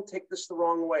 Please don't take this the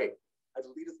wrong way. I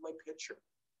lead with my picture.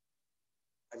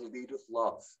 I lead with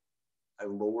love. I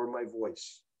lower my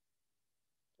voice.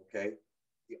 Okay?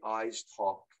 The eyes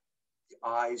talk. The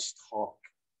eyes talk.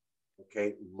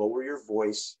 Okay? Lower your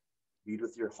voice. Lead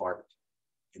with your heart.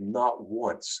 And not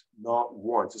once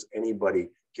has anybody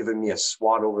given me a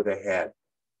swat over the head.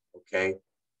 Okay?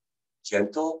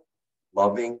 Gentle,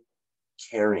 loving,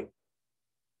 caring.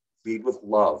 Lead with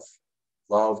love.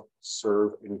 Love,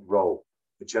 serve, and grow.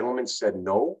 The gentleman said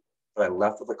no, but I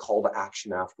left with a call to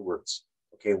action afterwards.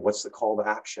 Okay, what's the call to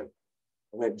action?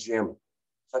 I went, Jim,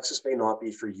 Plexus may not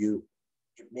be for you.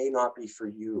 It may not be for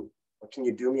you. But can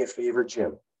you do me a favor,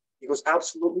 Jim? He goes,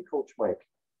 absolutely, Coach Mike.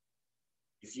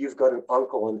 If you've got an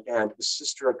uncle, an aunt, a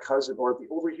sister, a cousin, or if you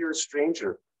overhear a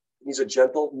stranger, it needs a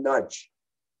gentle nudge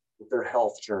with their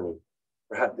health journey.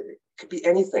 It could be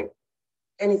anything.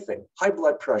 High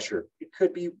blood pressure. It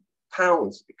could be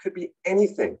pounds. It could be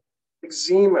anything.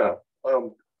 Eczema,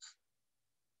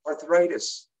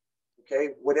 arthritis, okay?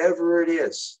 Whatever it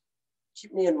is,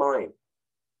 keep me in mind,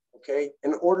 okay?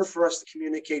 In order for us to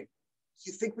communicate,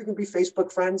 do you think we can be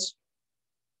Facebook friends?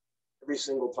 Every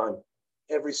single time.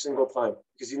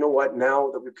 Because you know what? Now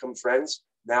that we've become friends,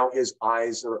 now his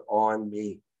eyes are on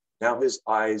me. Now his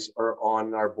eyes are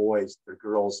on our boys, the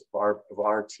girls of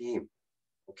our team,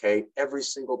 okay? Every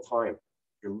single time.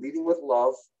 You're leading with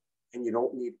love, and you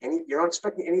don't need you're not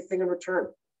expecting anything in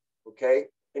return, okay?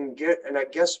 And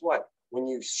guess what? When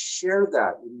you share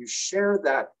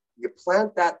that, you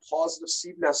plant that positive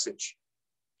seed message,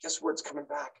 guess where it's coming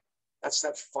back? That's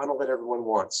that funnel that everyone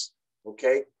wants,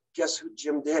 okay? Guess who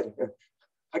Jim did?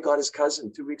 I got his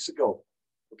cousin 2 weeks ago,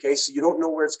 okay? So you don't know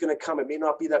where it's gonna come. It may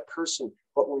not be that person,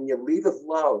 but when you lead with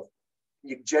love,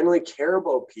 you generally care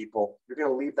about people, you're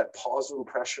gonna leave that positive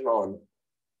impression on them,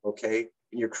 okay?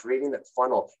 And you're creating that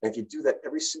funnel. And if you do that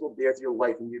every single day of your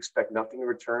life and you expect nothing in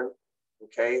return,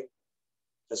 okay,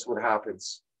 guess what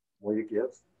happens? The more you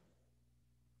give,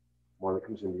 the more that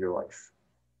comes into your life.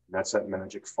 And that's that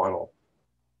magic funnel.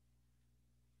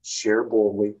 Share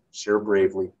boldly, share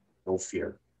bravely, no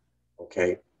fear,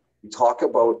 okay? We talk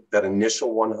about that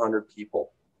initial 100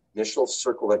 people, initial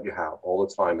circle that you have all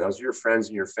the time. Those are your friends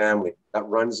and your family. That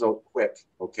runs out quick,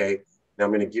 okay? Now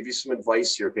I'm going to give you some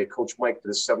advice here. Okay, Coach Mike did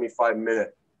a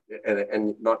 75-minute,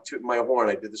 and not to my horn,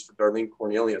 I did this for Darlene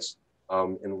Cornelius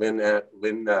and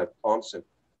Lynn Thompson.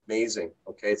 Amazing.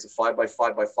 Okay, it's a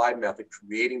 5x5x5 method,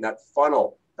 creating that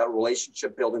funnel, that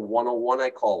relationship building 101, I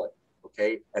call it.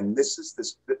 Okay, and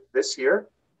this here,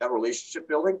 that relationship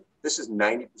building. This is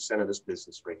 90% of this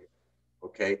business right here.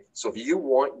 Okay, so if you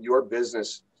want your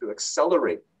business to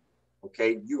accelerate,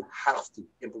 okay, you have to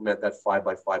implement that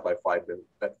 5x5x5,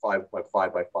 that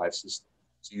 5x5x5 system.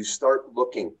 So you start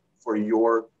looking for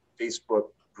your Facebook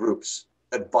groups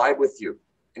that vibe with you.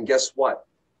 And guess what?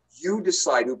 You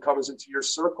decide who comes into your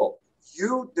circle.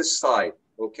 You decide,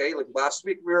 okay? Like last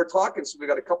week we were talking, so we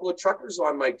got a couple of truckers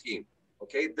on my team,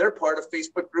 okay? They're part of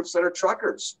Facebook groups that are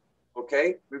truckers,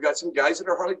 okay? We've got some guys that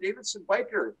are Harley Davidson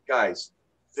biker guys.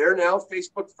 They're now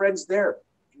Facebook friends there.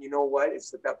 And you know what?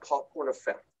 It's like that popcorn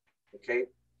effect. Okay,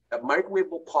 that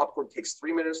microwavable popcorn takes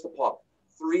 3 minutes to pop.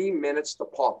 3 minutes to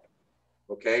pop.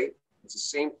 Okay, it's the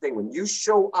same thing. When you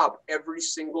show up every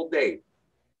single day,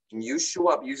 and you show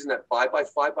up using that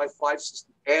 5x5x5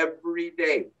 system every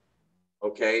day,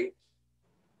 okay,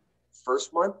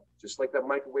 first month, just like that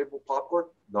microwavable popcorn,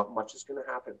 not much is going to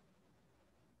happen.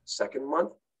 Second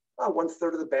month,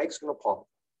 1/3 of the bag is going to pop.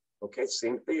 Okay,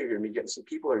 same thing. You're going to be getting some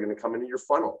people that are going to come into your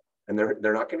funnel, and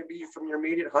they're not going to be from your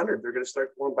immediate 100. They're going to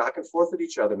start going back and forth with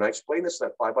each other. And I explain this,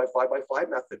 that 5 by 5 by 5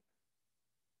 method.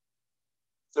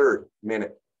 Third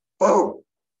minute, boom.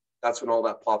 That's when all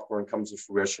that popcorn comes to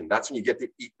fruition. That's when you get to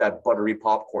eat that buttery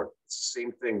popcorn. It's the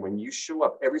same thing. When you show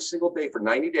up every single day for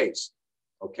 90 days,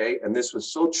 okay, and this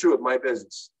was so true with my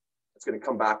business, it's going to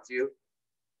come back to you,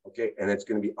 okay, and it's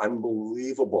going to be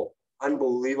unbelievable.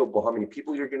 Unbelievable how many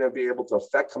people you're going to be able to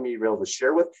affect, how many you're able to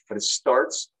share with. But it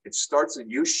starts at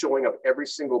you showing up every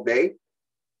single day.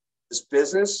 This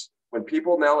business, when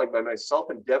people now, like by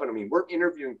myself and Devin, I mean, we're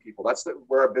interviewing people. That's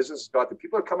where our business has got. The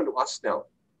people are coming to us now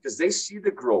because they see the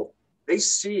growth. They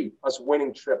see us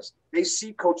winning trips. They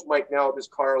see Coach Mike now with his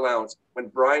car allowance. When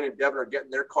Brian and Devin are getting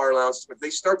their car allowance, but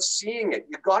they start seeing it.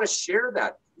 You got to share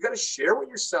that. You got to share what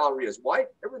your salary is. Why?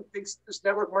 Everyone thinks this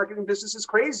network marketing business is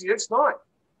crazy. It's not.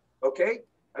 Okay.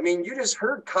 I mean, you just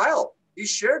heard Kyle. He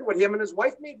shared what him and his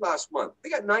wife made last month. They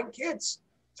got 9 kids.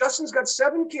 Justin's got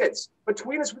 7 kids.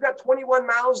 Between us, we got 21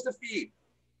 mouths to feed.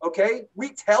 Okay.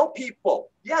 We tell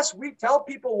people. Yes, we tell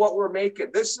people what we're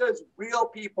making. This is real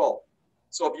people.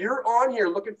 So if you're on here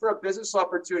looking for a business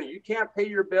opportunity, you can't pay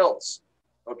your bills.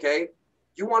 Okay.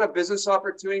 You want a business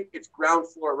opportunity? It's ground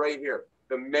floor right here.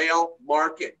 The male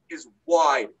market is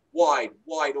wide, wide,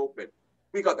 wide open.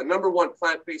 We got the #1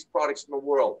 plant-based products in the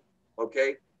world.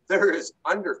 Okay, there is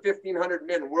under 1,500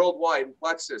 men worldwide in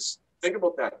PLEXUS. Think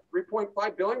about that.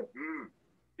 3.5 billion. You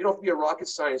don't have to be a rocket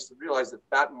scientist to realize that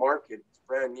that market is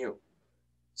brand new.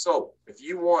 So if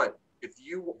you,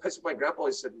 that's what my grandpa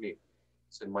always said to me. He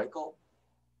said, Michael,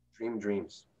 dream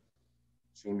dreams.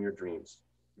 Dream your dreams.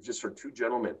 We just heard 2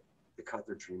 gentlemen. They got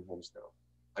their dream homes down.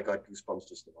 I got goosebumps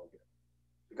just about it.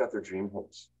 They got their dream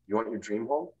homes. You want your dream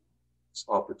home? There's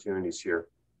opportunities here.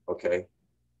 Okay,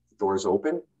 the door's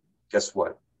open. Guess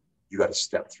what? You got to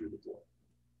step through the door.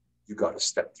 You got to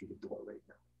step through the door right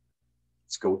now.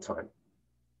 It's go time.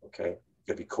 Okay, you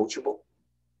got to be coachable.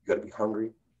 You got to be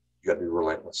hungry. You got to be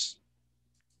relentless.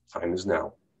 Time is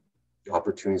now. The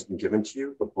opportunity has been given to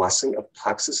you. The blessing of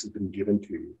PLEXUS has been given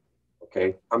to you.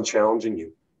 Okay, I'm challenging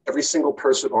you. Every single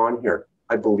person on here,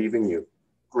 I believe in you.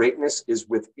 Greatness is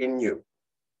within you.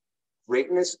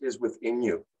 Greatness is within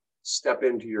you. Step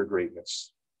into your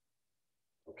greatness.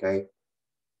 Okay.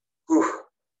 Whew.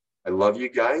 I love you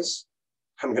guys.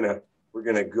 We're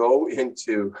gonna go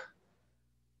into.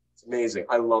 It's amazing.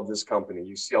 I love this company.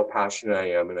 You see how passionate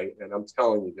I am, and I'm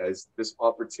telling you guys, this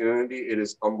opportunity, it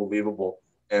is unbelievable.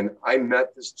 And I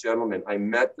met this gentleman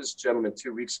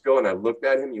 2 weeks ago, and I looked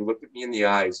at him. He looked at me in the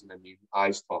eyes, and I mean,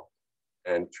 eyes talked.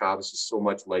 And Travis is so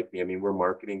much like me. I mean, we're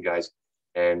marketing guys,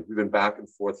 and we've been back and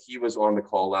forth. He was on the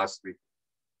call last week.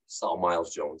 Saw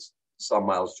Miles Jones,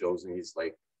 and he's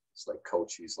like,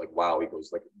 Coach, he's like, wow. He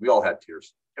goes, like, we all had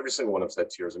tears. Every single one of us had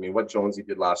tears. I mean, what Jonesy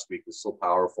did last week was so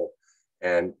powerful.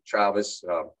 And Travis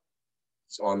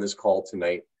is on this call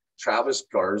tonight. Travis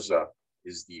Garza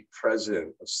is the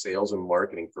president of sales and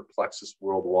marketing for PLEXUS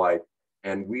Worldwide.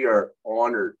 And we are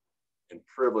honored and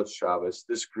privileged, Travis,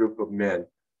 this group of men.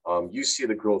 You see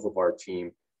the growth of our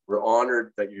team. We're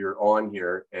honored that you're on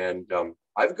here. And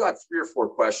I've got 3 or 4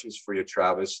 questions for you,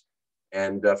 Travis.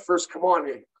 And first, come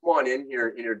on in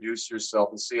here, introduce yourself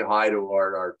and say hi to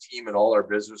our team and all our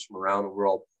visitors from around the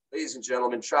world. Ladies and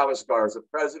gentlemen, Travis Garza,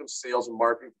 President of Sales and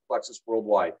Marketing for PLEXUS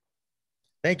Worldwide.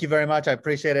 Thank you very much. I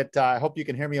appreciate it. I hope you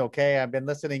can hear me okay. I've been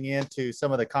listening in to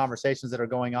some of the conversations that are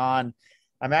going on.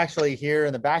 I'm actually here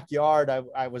in the backyard.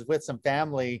 I was with some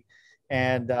family,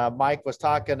 and Mike was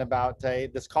talking about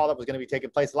this call that was going to be taking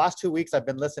place. The last 2 weeks I've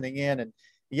been listening in, and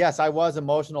yes, I was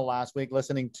emotional last week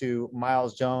listening to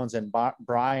Miles Jones and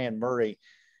Brian Murray.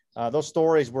 Those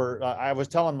stories were, I was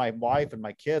telling my wife and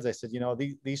my kids, I said, you know,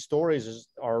 these stories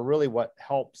are really what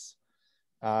helps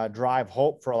drive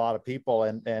hope for a lot of people.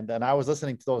 And I was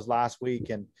listening to those last week,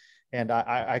 and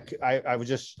I was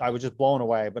just blown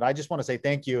away. But I just want to say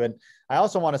thank you. And I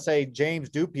also want to say James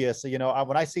Dupius, you know,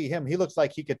 when I see him, he looks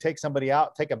like he could take somebody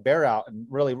out, take a bear out and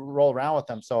really roll around with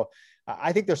them. So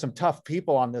I think there's some tough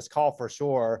people on this call for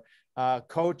sure.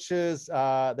 Coaches,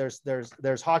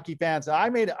 there's hockey fans. I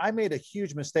made a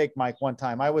huge mistake, Mike, one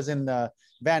time. I was in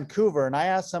Vancouver, and I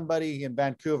asked somebody in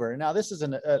Vancouver. Now this is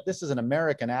an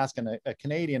American asking a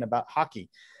Canadian about hockey,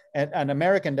 and an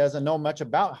American doesn't know much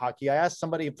about hockey. I asked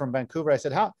somebody from Vancouver. I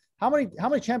said, how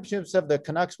many championships have the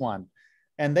Canucks won?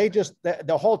 And they just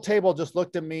the whole table just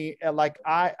looked at me like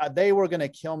they were gonna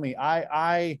kill me.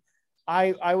 I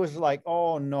was like,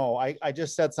 oh no, I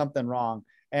just said something wrong.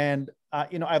 And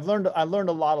you know, I learned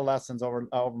a lot of lessons over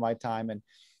my time. And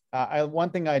one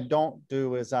thing I don't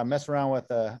do is mess around with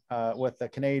the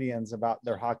Canadians about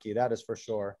their hockey. That is for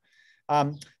sure.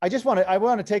 I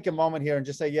want to take a moment here and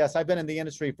just say, yes, I've been in the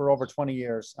industry for over 20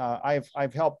 years.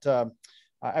 I've helped,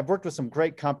 I've worked with some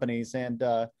great companies, and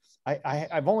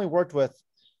I've only worked with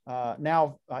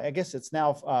now, I guess it's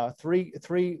now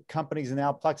three companies, and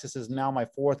now PLEXUS is now my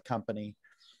fourth company.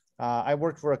 I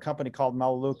worked for a company called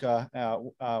Melaleuca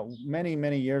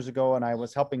many years ago, and I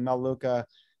was helping Melaleuca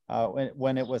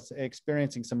when it was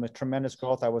experiencing some tremendous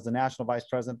growth. I was the national vice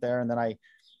president there, and then I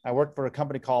worked for a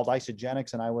company called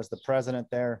Isogenics, and I was the president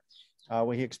there.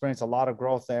 We experienced a lot of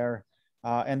growth there.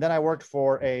 And then I worked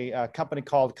for a company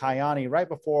called Kyani right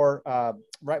before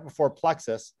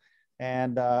PLEXUS,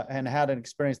 and had an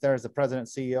experience there as the president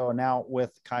and CEO, and now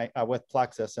with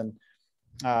PLEXUS. And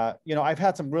you know, I've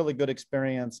had some really good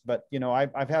experience, but you know,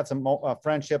 I've had some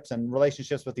friendships and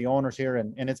relationships with the owners here,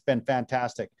 and it's been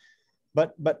fantastic.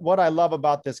 But what I love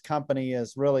about this company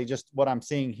is really just what I'm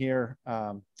seeing here.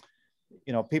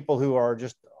 You know, people who are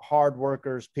just hard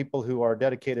workers, people who are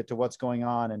dedicated to what's going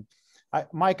on. And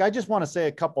Mike, I just want to say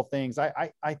a couple things.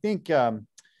 I think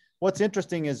what's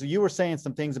interesting is you were saying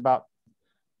some things about,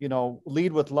 you know,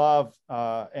 lead with love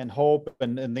and hope,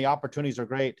 and the opportunities are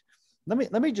great.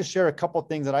 Let me just share a couple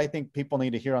things that I think people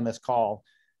need to hear on this call.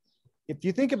 If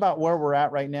you think about where we're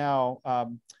at right now,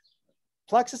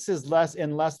 PLEXUS is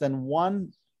less than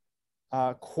one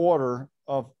quarter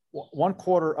of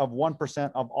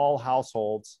 1% of all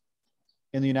households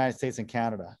in the United States and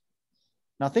Canada.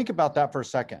 Now think about that for a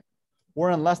second.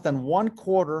 We're in less than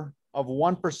 1/4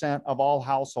 of all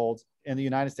households in the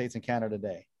United States and Canada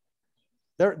today.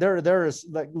 There is,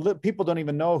 like, people don't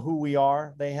even know who we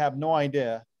are. They have no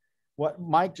idea what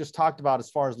Mike just talked about as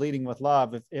far as leading with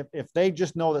love. If they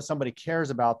just know that somebody cares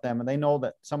about them, and they know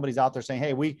that somebody's out there saying,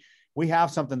 hey, we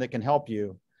have something that can help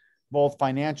you both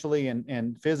financially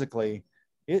and physically,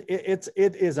 it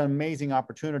is an amazing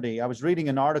opportunity. I was reading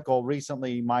an article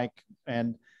recently, Mike,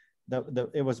 and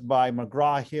it was by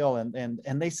McGraw-Hill,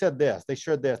 and they said this, they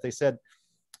shared this, they said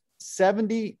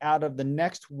 70 out of the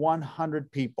next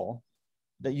 100 people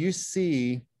that you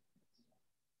see,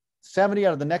 70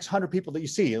 out of the next 100 people that you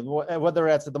see, whether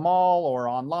it's at the mall or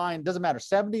online, doesn't matter.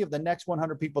 70 of the next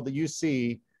 100 people that you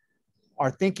see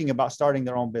are thinking about starting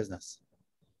their own business.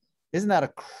 Isn't that a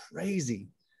crazy?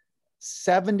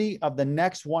 70 of the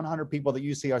next 100 people that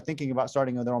you see are thinking about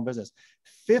starting their own business.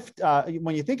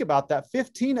 When you think about that,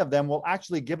 15 of them will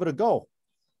actually give it a go.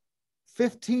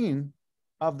 15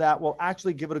 of that will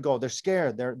actually give it a go. They're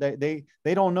scared. They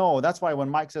don't know. That's why when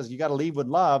Mike says you got to lead with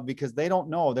love, because they don't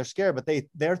know. They're scared, but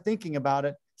they're thinking about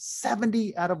it.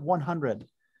 70 out of 100.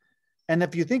 And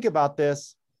if you think about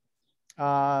this,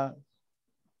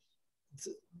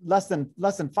 less than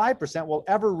 5% will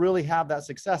ever really have that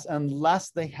success unless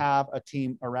they have a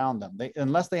team around them.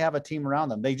 Unless they have a team around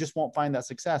them, they just won't find that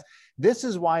success. This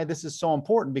is why this is so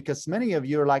important, because many of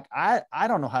you are like, I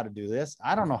don't know how to do this.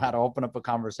 I don't know how to open up a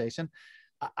conversation.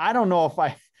 I don't know if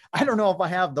I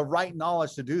have the right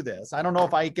knowledge to do this. I don't know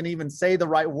if I can even say the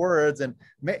right words. And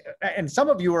some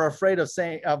of you are afraid of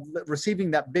receiving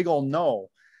that big old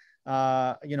no.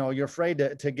 You know, you're afraid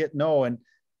to get no. And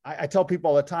I tell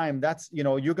people all the time, that's, you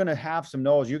know, you're going to have some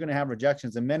no's, you're going to have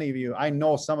rejections. And many of you, I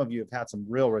know some of you have had some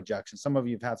real rejections. Some of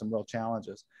you have had some real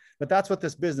challenges, but that's what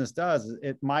this business does.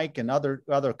 Mike and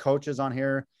other coaches on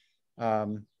here.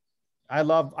 I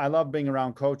love being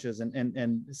around coaches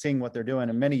and seeing what they're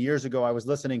doing. And many years ago, I was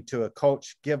listening to a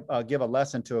coach give a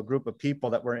lesson to a group of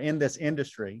people that were in this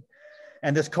industry.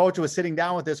 And this coach was sitting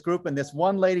down with this group, and this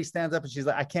one lady stands up and she's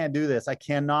like, I can't do this. I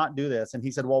cannot do this. And he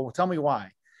said, well, tell me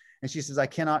why. And she says,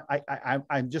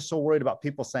 I'm just so worried about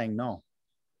people saying no.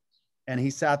 And he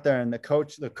sat there, and the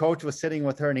coach was sitting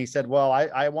with her, and he said, well,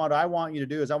 what I want you to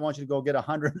do is I want you to go get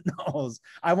 100 no's.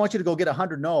 I want you to go get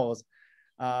 100 no's.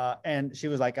 And she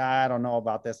was like, I don't know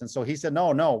about this. And so he said,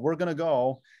 no, we're going to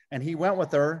go. And he went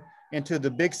with her into the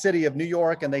big city of New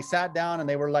York, and they sat down, and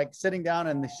they were like sitting down,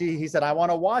 and he said, I want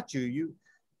to watch you.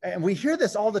 And we hear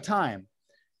this all the time.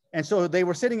 And so they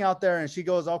were sitting out there, and she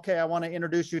goes, okay, I want to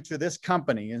introduce you to this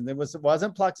company. And it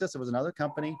wasn't PLEXUS, it was another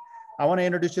company. I want to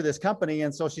introduce you to this company.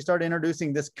 And so she started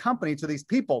introducing this company to these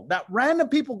people, that random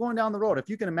people going down the road. If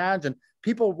you can imagine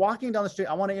people walking down the street,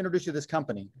 I want to introduce you to this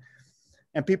company.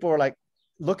 And people were like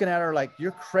looking at her like,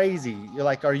 you're crazy. You're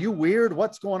like, are you weird?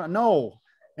 What's going on? No.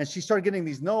 And she started getting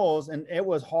these no's, and it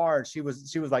was hard. She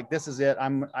was like, this is it. I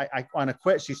want to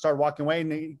quit. She started walking away, and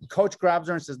the coach grabs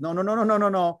her and says,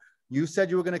 no. You said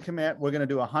you were going to commit. We're going to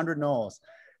do 100 no's.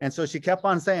 And so she kept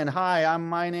on saying, hi,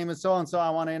 my name is so-and-so. I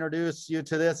want to introduce you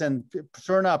to this. And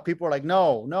sure enough, people were like,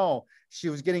 no. She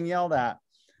was getting yelled at.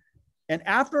 And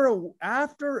after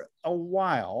a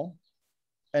while,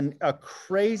 and a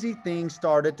crazy thing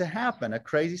started to happen.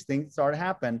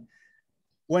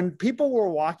 When people were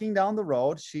walking down the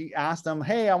road, she asked them,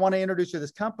 hey, I want to introduce you to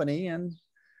this company.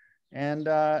 And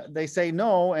they say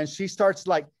no. And she starts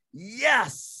like,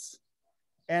 yes.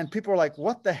 And people are like,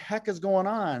 what the heck is going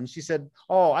on? She said,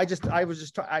 oh, I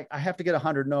have to get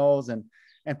 100 no's. And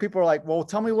people are like, well,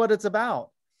 tell me what it's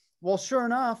about. Well, sure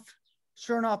enough,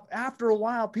 after a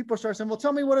while, people started saying, well,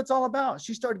 tell me what it's all about.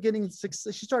 She started getting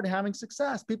success. She started having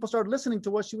success. People started listening to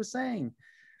what she was saying.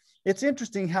 It's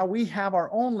interesting how we have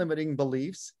our own limiting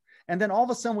beliefs. And then all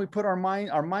of a sudden we put our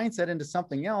mindset into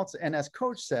something else. And as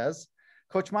Coach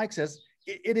Mike says,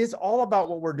 it is all about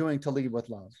what we're doing to lead with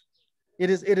love. It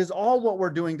is all what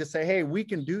we're doing to say, hey, we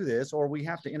can do this, or we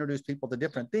have to introduce people to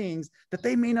different things that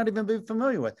they may not even be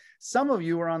familiar with. Some of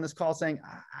you are on this call saying,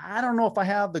 I don't know if I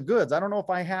have the goods. I don't know if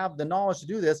I have the knowledge to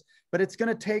do this, but it's going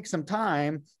to take some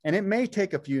time, and it may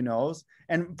take a few no's.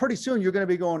 And pretty soon you're going to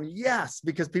be going, yes,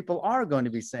 because people are going to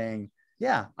be saying,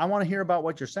 yeah, I want to hear about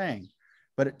what you're saying.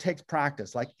 But it takes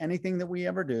practice. Like anything that we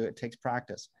ever do, it takes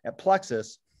practice. At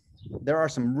PLEXUS, there are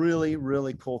some really,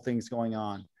 really cool things going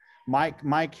on. We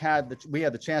had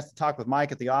the chance to talk with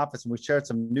Mike at the office, and we shared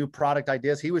some new product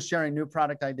ideas. He was sharing new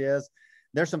product ideas.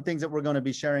 There's some things that we're going to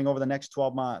be sharing over the next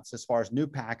 12 months as far as new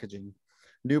packaging,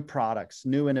 new products,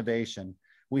 new innovation.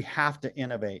 We have to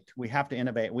innovate. We have to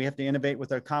innovate. We have to innovate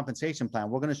with our compensation plan.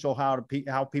 We're going to show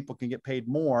how people can get paid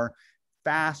more,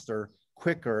 faster,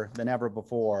 quicker than ever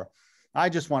before. I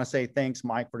just want to say thanks,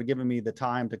 Mike, for giving me the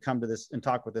time to come to this and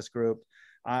talk with this group.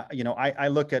 I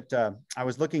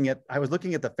was looking at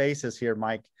the faces here,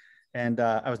 Mike, and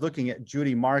I was looking at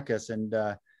Judy Marcus, and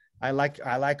I like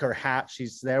her hat.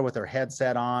 She's there with her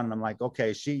headset on, and I'm like,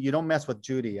 okay, you don't mess with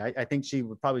Judy. I think she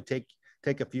would probably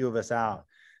take a few of us out.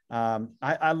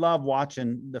 I love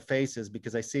watching the faces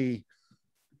because I see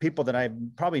people that I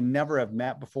probably never have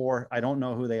met before. I don't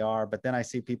know who they are, but then I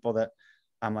see people that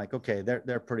I'm like, okay,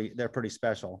 they're pretty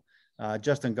special.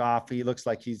 Justin Goff, he looks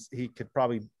like he could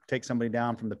probably take somebody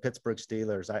down from the Pittsburgh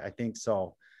Steelers. I think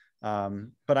so.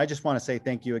 But I just want to say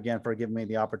thank you again for giving me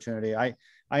the opportunity. I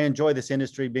enjoy this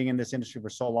industry, being in this industry for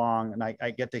so long, and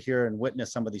I get to hear and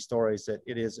witness some of these stories. That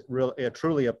it is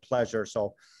truly a pleasure.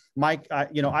 So, Mike,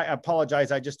 I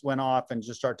apologize. I just went off and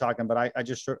just started talking, but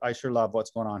I sure love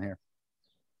what's going on here.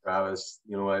 Travis,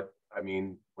 you know what? I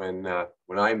mean, when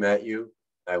I met you,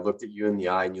 I looked at you in the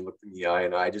eye, and you looked in the eye,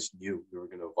 and I just knew we were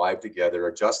going to vibe together.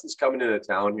 Justin's coming into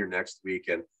town here next week,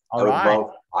 and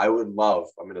I would love,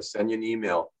 I'm going to send you an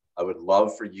email. I would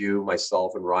love for you,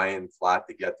 myself, and Ryan Flatt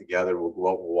to get together. We'll go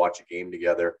out, we'll watch a game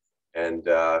together, and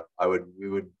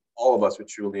all of us would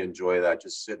truly enjoy that,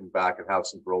 just sitting back and have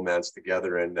some bromance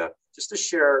together, and just to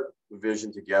share the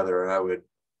vision together. And I would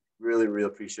really, really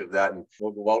appreciate that. And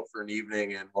we'll go out for an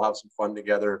evening, and we'll have some fun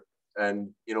together. And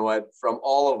you know what, from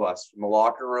all of us, from the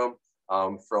locker room,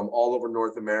 from all over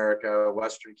North America,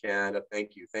 Western Canada,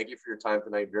 thank you. Thank you for your time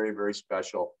tonight. Very, very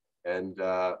special. And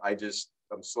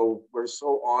we're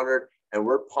so honored, and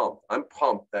we're pumped. I'm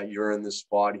pumped that you're in this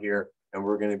spot here, and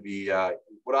we're going to be,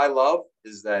 what I love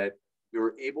is that we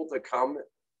were able to come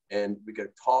and we could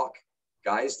talk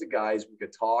guys to guys, we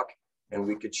could talk, and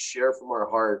we could share from our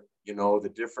heart,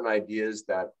 the different ideas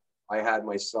that I had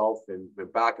myself, and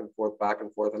went back and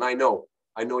forth. And I know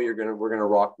we're going to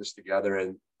rock this together.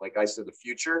 And like I said, the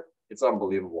future, it's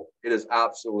unbelievable. It is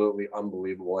absolutely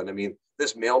unbelievable. And I mean,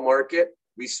 this mail market,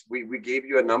 we gave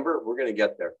you a number. We're going to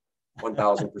get there.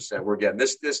 1000%. We're getting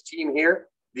this team here,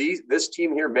 this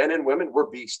team here, men and women, we're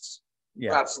beasts.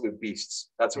 Yeah. We're absolute beasts.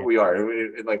 That's what we are.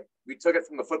 We took it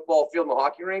from the football field and the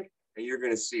hockey rink, and you're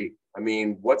going to see, I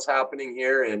mean, what's happening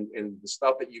here, and the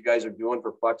stuff that you guys are doing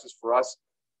for PLEXUS for us.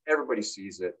 Everybody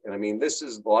sees it. And I mean, this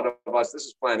is a lot of us. This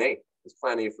is plan A. It's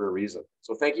plan A for a reason.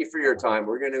 So thank you for your time.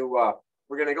 We're going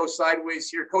to go sideways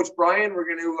here. Coach Brian, we're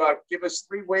going to give us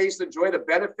 3 ways to enjoy the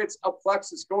benefits of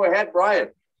PLEXUS. Go ahead, Brian.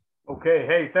 Okay.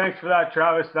 Hey, thanks for that,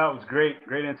 Travis. That was great.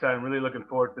 Great insight. I'm really looking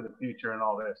forward to the future and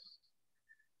all this.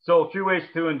 So 3 ways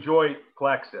to enjoy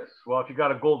PLEXUS. Well, if you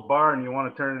got a gold bar and you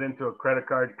want to turn it into a credit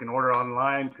card, you can order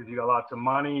online because you got lots of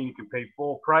money. You can pay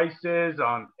full prices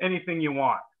on anything you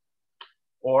want.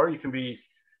 Or you can be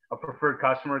a preferred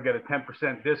customer, get a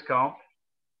 10% discount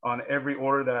on every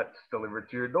order that's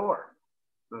delivered to your door.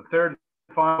 The third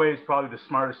and final way is probably the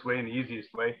smartest way and the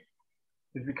easiest way,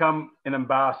 is become an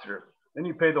ambassador. Then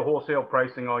you pay the wholesale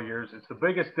pricing all years. It's the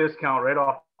biggest discount right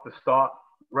off the start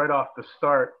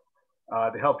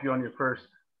to help you on your first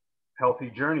healthy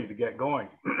journey to get going.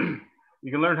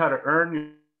 You can learn how to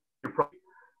earn your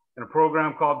in a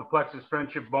program called the PLEXUS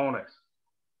Friendship Bonus.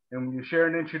 And when you share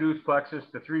and introduce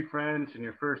PLEXUS to 3 friends in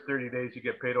your first 30 days, you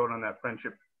get paid out on that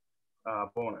friendship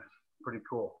bonus. Pretty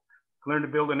cool. Learn to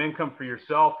build an income for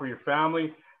yourself or your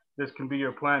family. this can be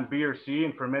your plan B or C,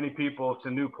 and for many people, it's a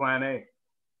new plan A.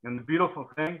 And the beautiful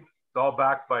thing, it's all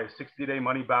backed by a 60-day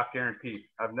money-back guarantee.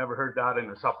 I've never heard that in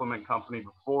a supplement company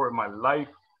before in my life.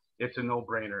 It's a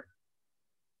no-brainer.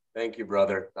 Thank you,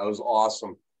 brother. That was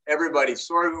awesome. Everybody,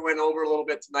 sorry we went over a little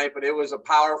bit tonight, but it was a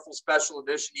powerful special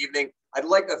edition evening. I'd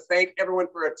like to thank everyone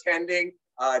for attending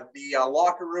the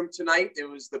locker room tonight. It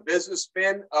was the business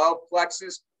spin of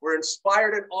PLEXUS. We're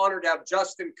inspired and honored to have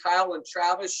Justin, Kyle, and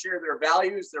Travis share their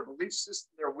values, their belief system,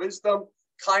 their wisdom,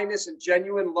 kindness, and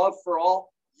genuine love for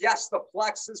all. Yes, the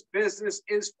PLEXUS business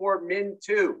is for men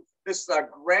too. This is a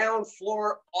ground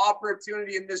floor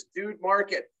opportunity in this dude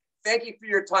market. Thank you for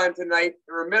your time tonight.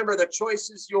 And remember, the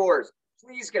choice is yours.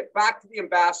 Please get back to the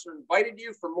ambassador. Invited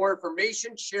you for more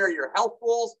information. Share your health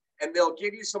goals, and they'll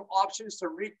give you some options to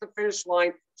reach the finish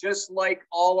line, just like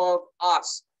all of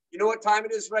us. You know what time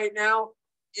it is right now?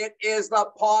 It is the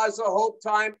Paws of Hope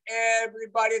time.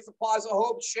 Everybody, it's the Paws of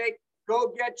Hope shake. Go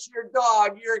get your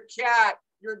dog, your cat,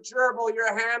 your gerbil,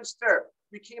 your hamster.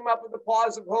 We came up with the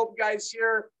Paws of Hope guys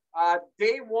here.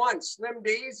 Day one, Slim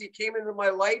Daisy came into my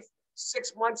life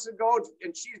 6 months ago,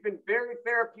 and she's been very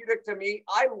therapeutic to me.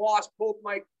 I lost both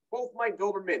my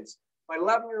Dobermans, my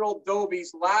 11-year-old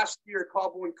Dobies last year,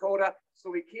 Cabo and Coda. So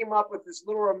we came up with this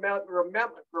little remembrance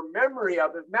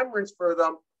for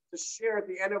them to share at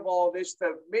the end of all of this,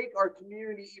 to make our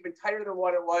community even tighter than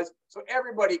what it was. So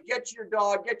everybody, get your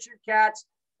dog, get your cats.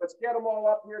 Let's get them all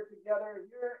up here together.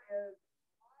 Here is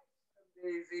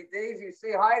Daisy. Daisy,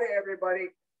 say hi to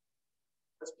everybody.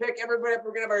 Let's pick everybody up.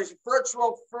 We're going to have our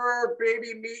virtual fur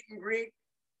baby meet and greet,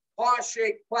 paw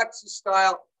shake, PLEXUS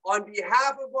style. On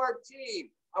behalf of our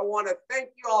team, I want to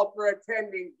thank you all for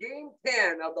attending Game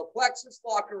 10 of the PLEXUS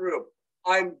Locker Room.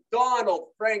 I'm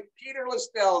Donald Frank Peter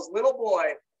Listell's little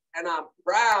boy, and I'm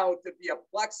proud to be a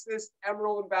PLEXUS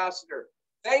Emerald Ambassador.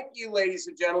 Thank you, ladies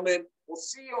and gentlemen. We'll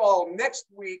see you all next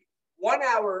week, 1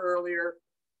 hour earlier.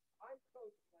 I'm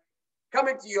Coach Mike,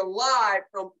 coming to you live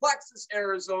from PLEXUS,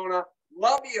 Arizona.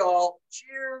 Love you all.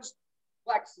 Cheers,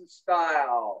 PLEXUS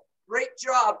style. Great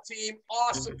job, team.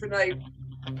 Awesome tonight.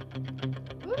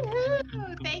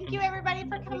 Woohoo! Thank you, everybody,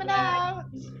 for coming out.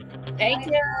 Thank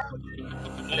you.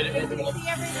 Good to see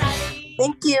everybody.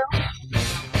 Thank you.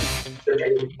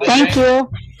 Thank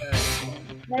you.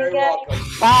 Very welcome.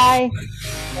 Bye.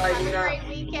 Bye, Have a Nina. great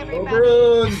week, Go everybody.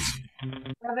 Bruins!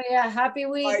 Have a happy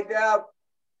week. Bye, Deb.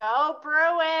 Go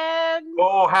Bruins.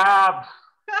 Go Habs.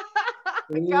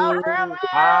 Go Bruins.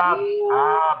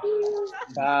 Habs.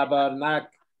 Tabernacle.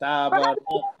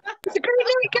 Tabernacle. It's a great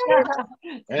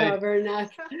night, Hey.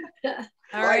 Tabernacle.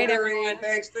 All right, Bye, everyone. Irene.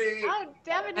 Thanks, Steve. Oh,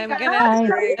 Devin, I'm you gonna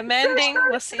Great. amending.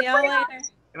 We'll see y'all later.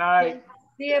 Good night.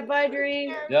 See ya, bye, Dream.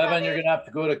 got Devin, you're gonna have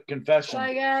to go to confession.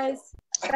 Bye, guys.